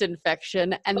yeast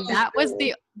infection, and that was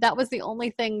the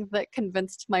only thing that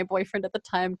convinced my boyfriend at the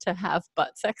time to have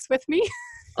butt sex with me.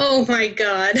 Oh my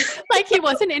god. Like he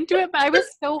wasn't into it, but I was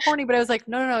so horny, but I was like,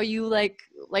 no, you like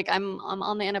I'm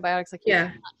on the antibiotics, like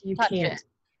you touch can't. it.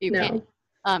 You can't.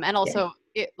 And also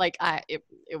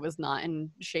it was not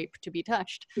in shape to be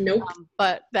touched. Nope.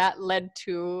 But that led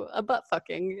to a butt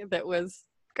fucking that was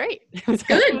great. It was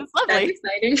good. It was lovely. That's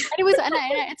exciting. And it was, and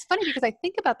it's funny because I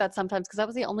think about that sometimes because that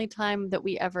was the only time that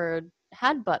we ever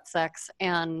had butt sex,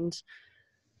 and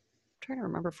I'm trying to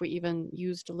remember if we even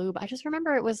used lube. I just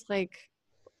remember it was like,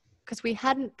 because we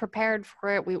hadn't prepared for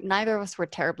it. Neither of us were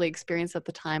terribly experienced at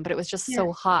the time, but it was just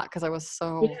so hot because I was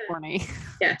so horny.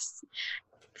 Yes.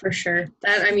 For sure.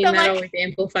 That always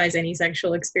amplifies any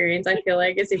sexual experience, I feel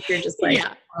like, as if you're just like,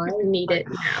 oh, I need it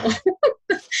now.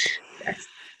 Yes.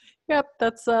 Yep,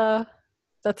 that's a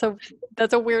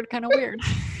weird kind of weird.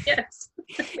 Yes.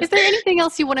 Is there anything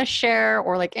else you want to share,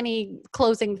 or like any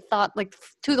closing thought, like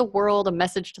to the world, a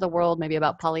message to the world, maybe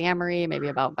about polyamory, maybe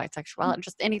about bisexuality,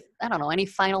 just any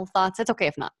final thoughts? It's okay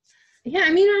if not. Yeah,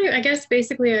 I guess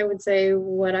basically I would say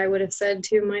what I would have said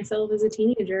to myself as a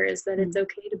teenager is that it's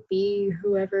okay to be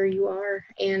whoever you are,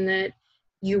 and that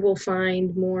you will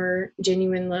find more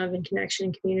genuine love and connection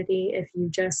and community if you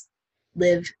just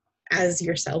live as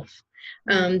yourself,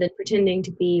 than pretending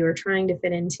to be or trying to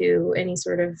fit into any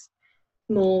sort of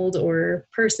mold or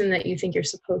person that you think you're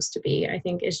supposed to be. I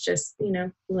think it's just,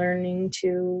 learning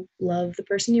to love the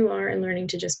person you are and learning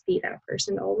to just be that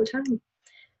person all the time.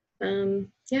 I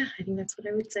think that's what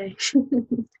I would say.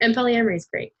 And polyamory is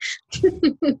great.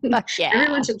 Fuck yeah.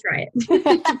 Everyone should try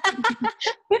it.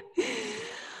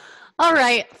 All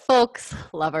right, folks,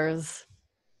 lovers.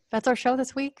 That's our show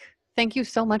this week. Thank you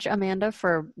so much, Amanda,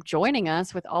 for joining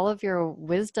us with all of your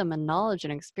wisdom and knowledge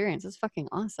and experience. It's fucking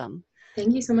awesome.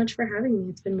 Thank you so much for having me.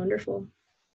 It's been wonderful.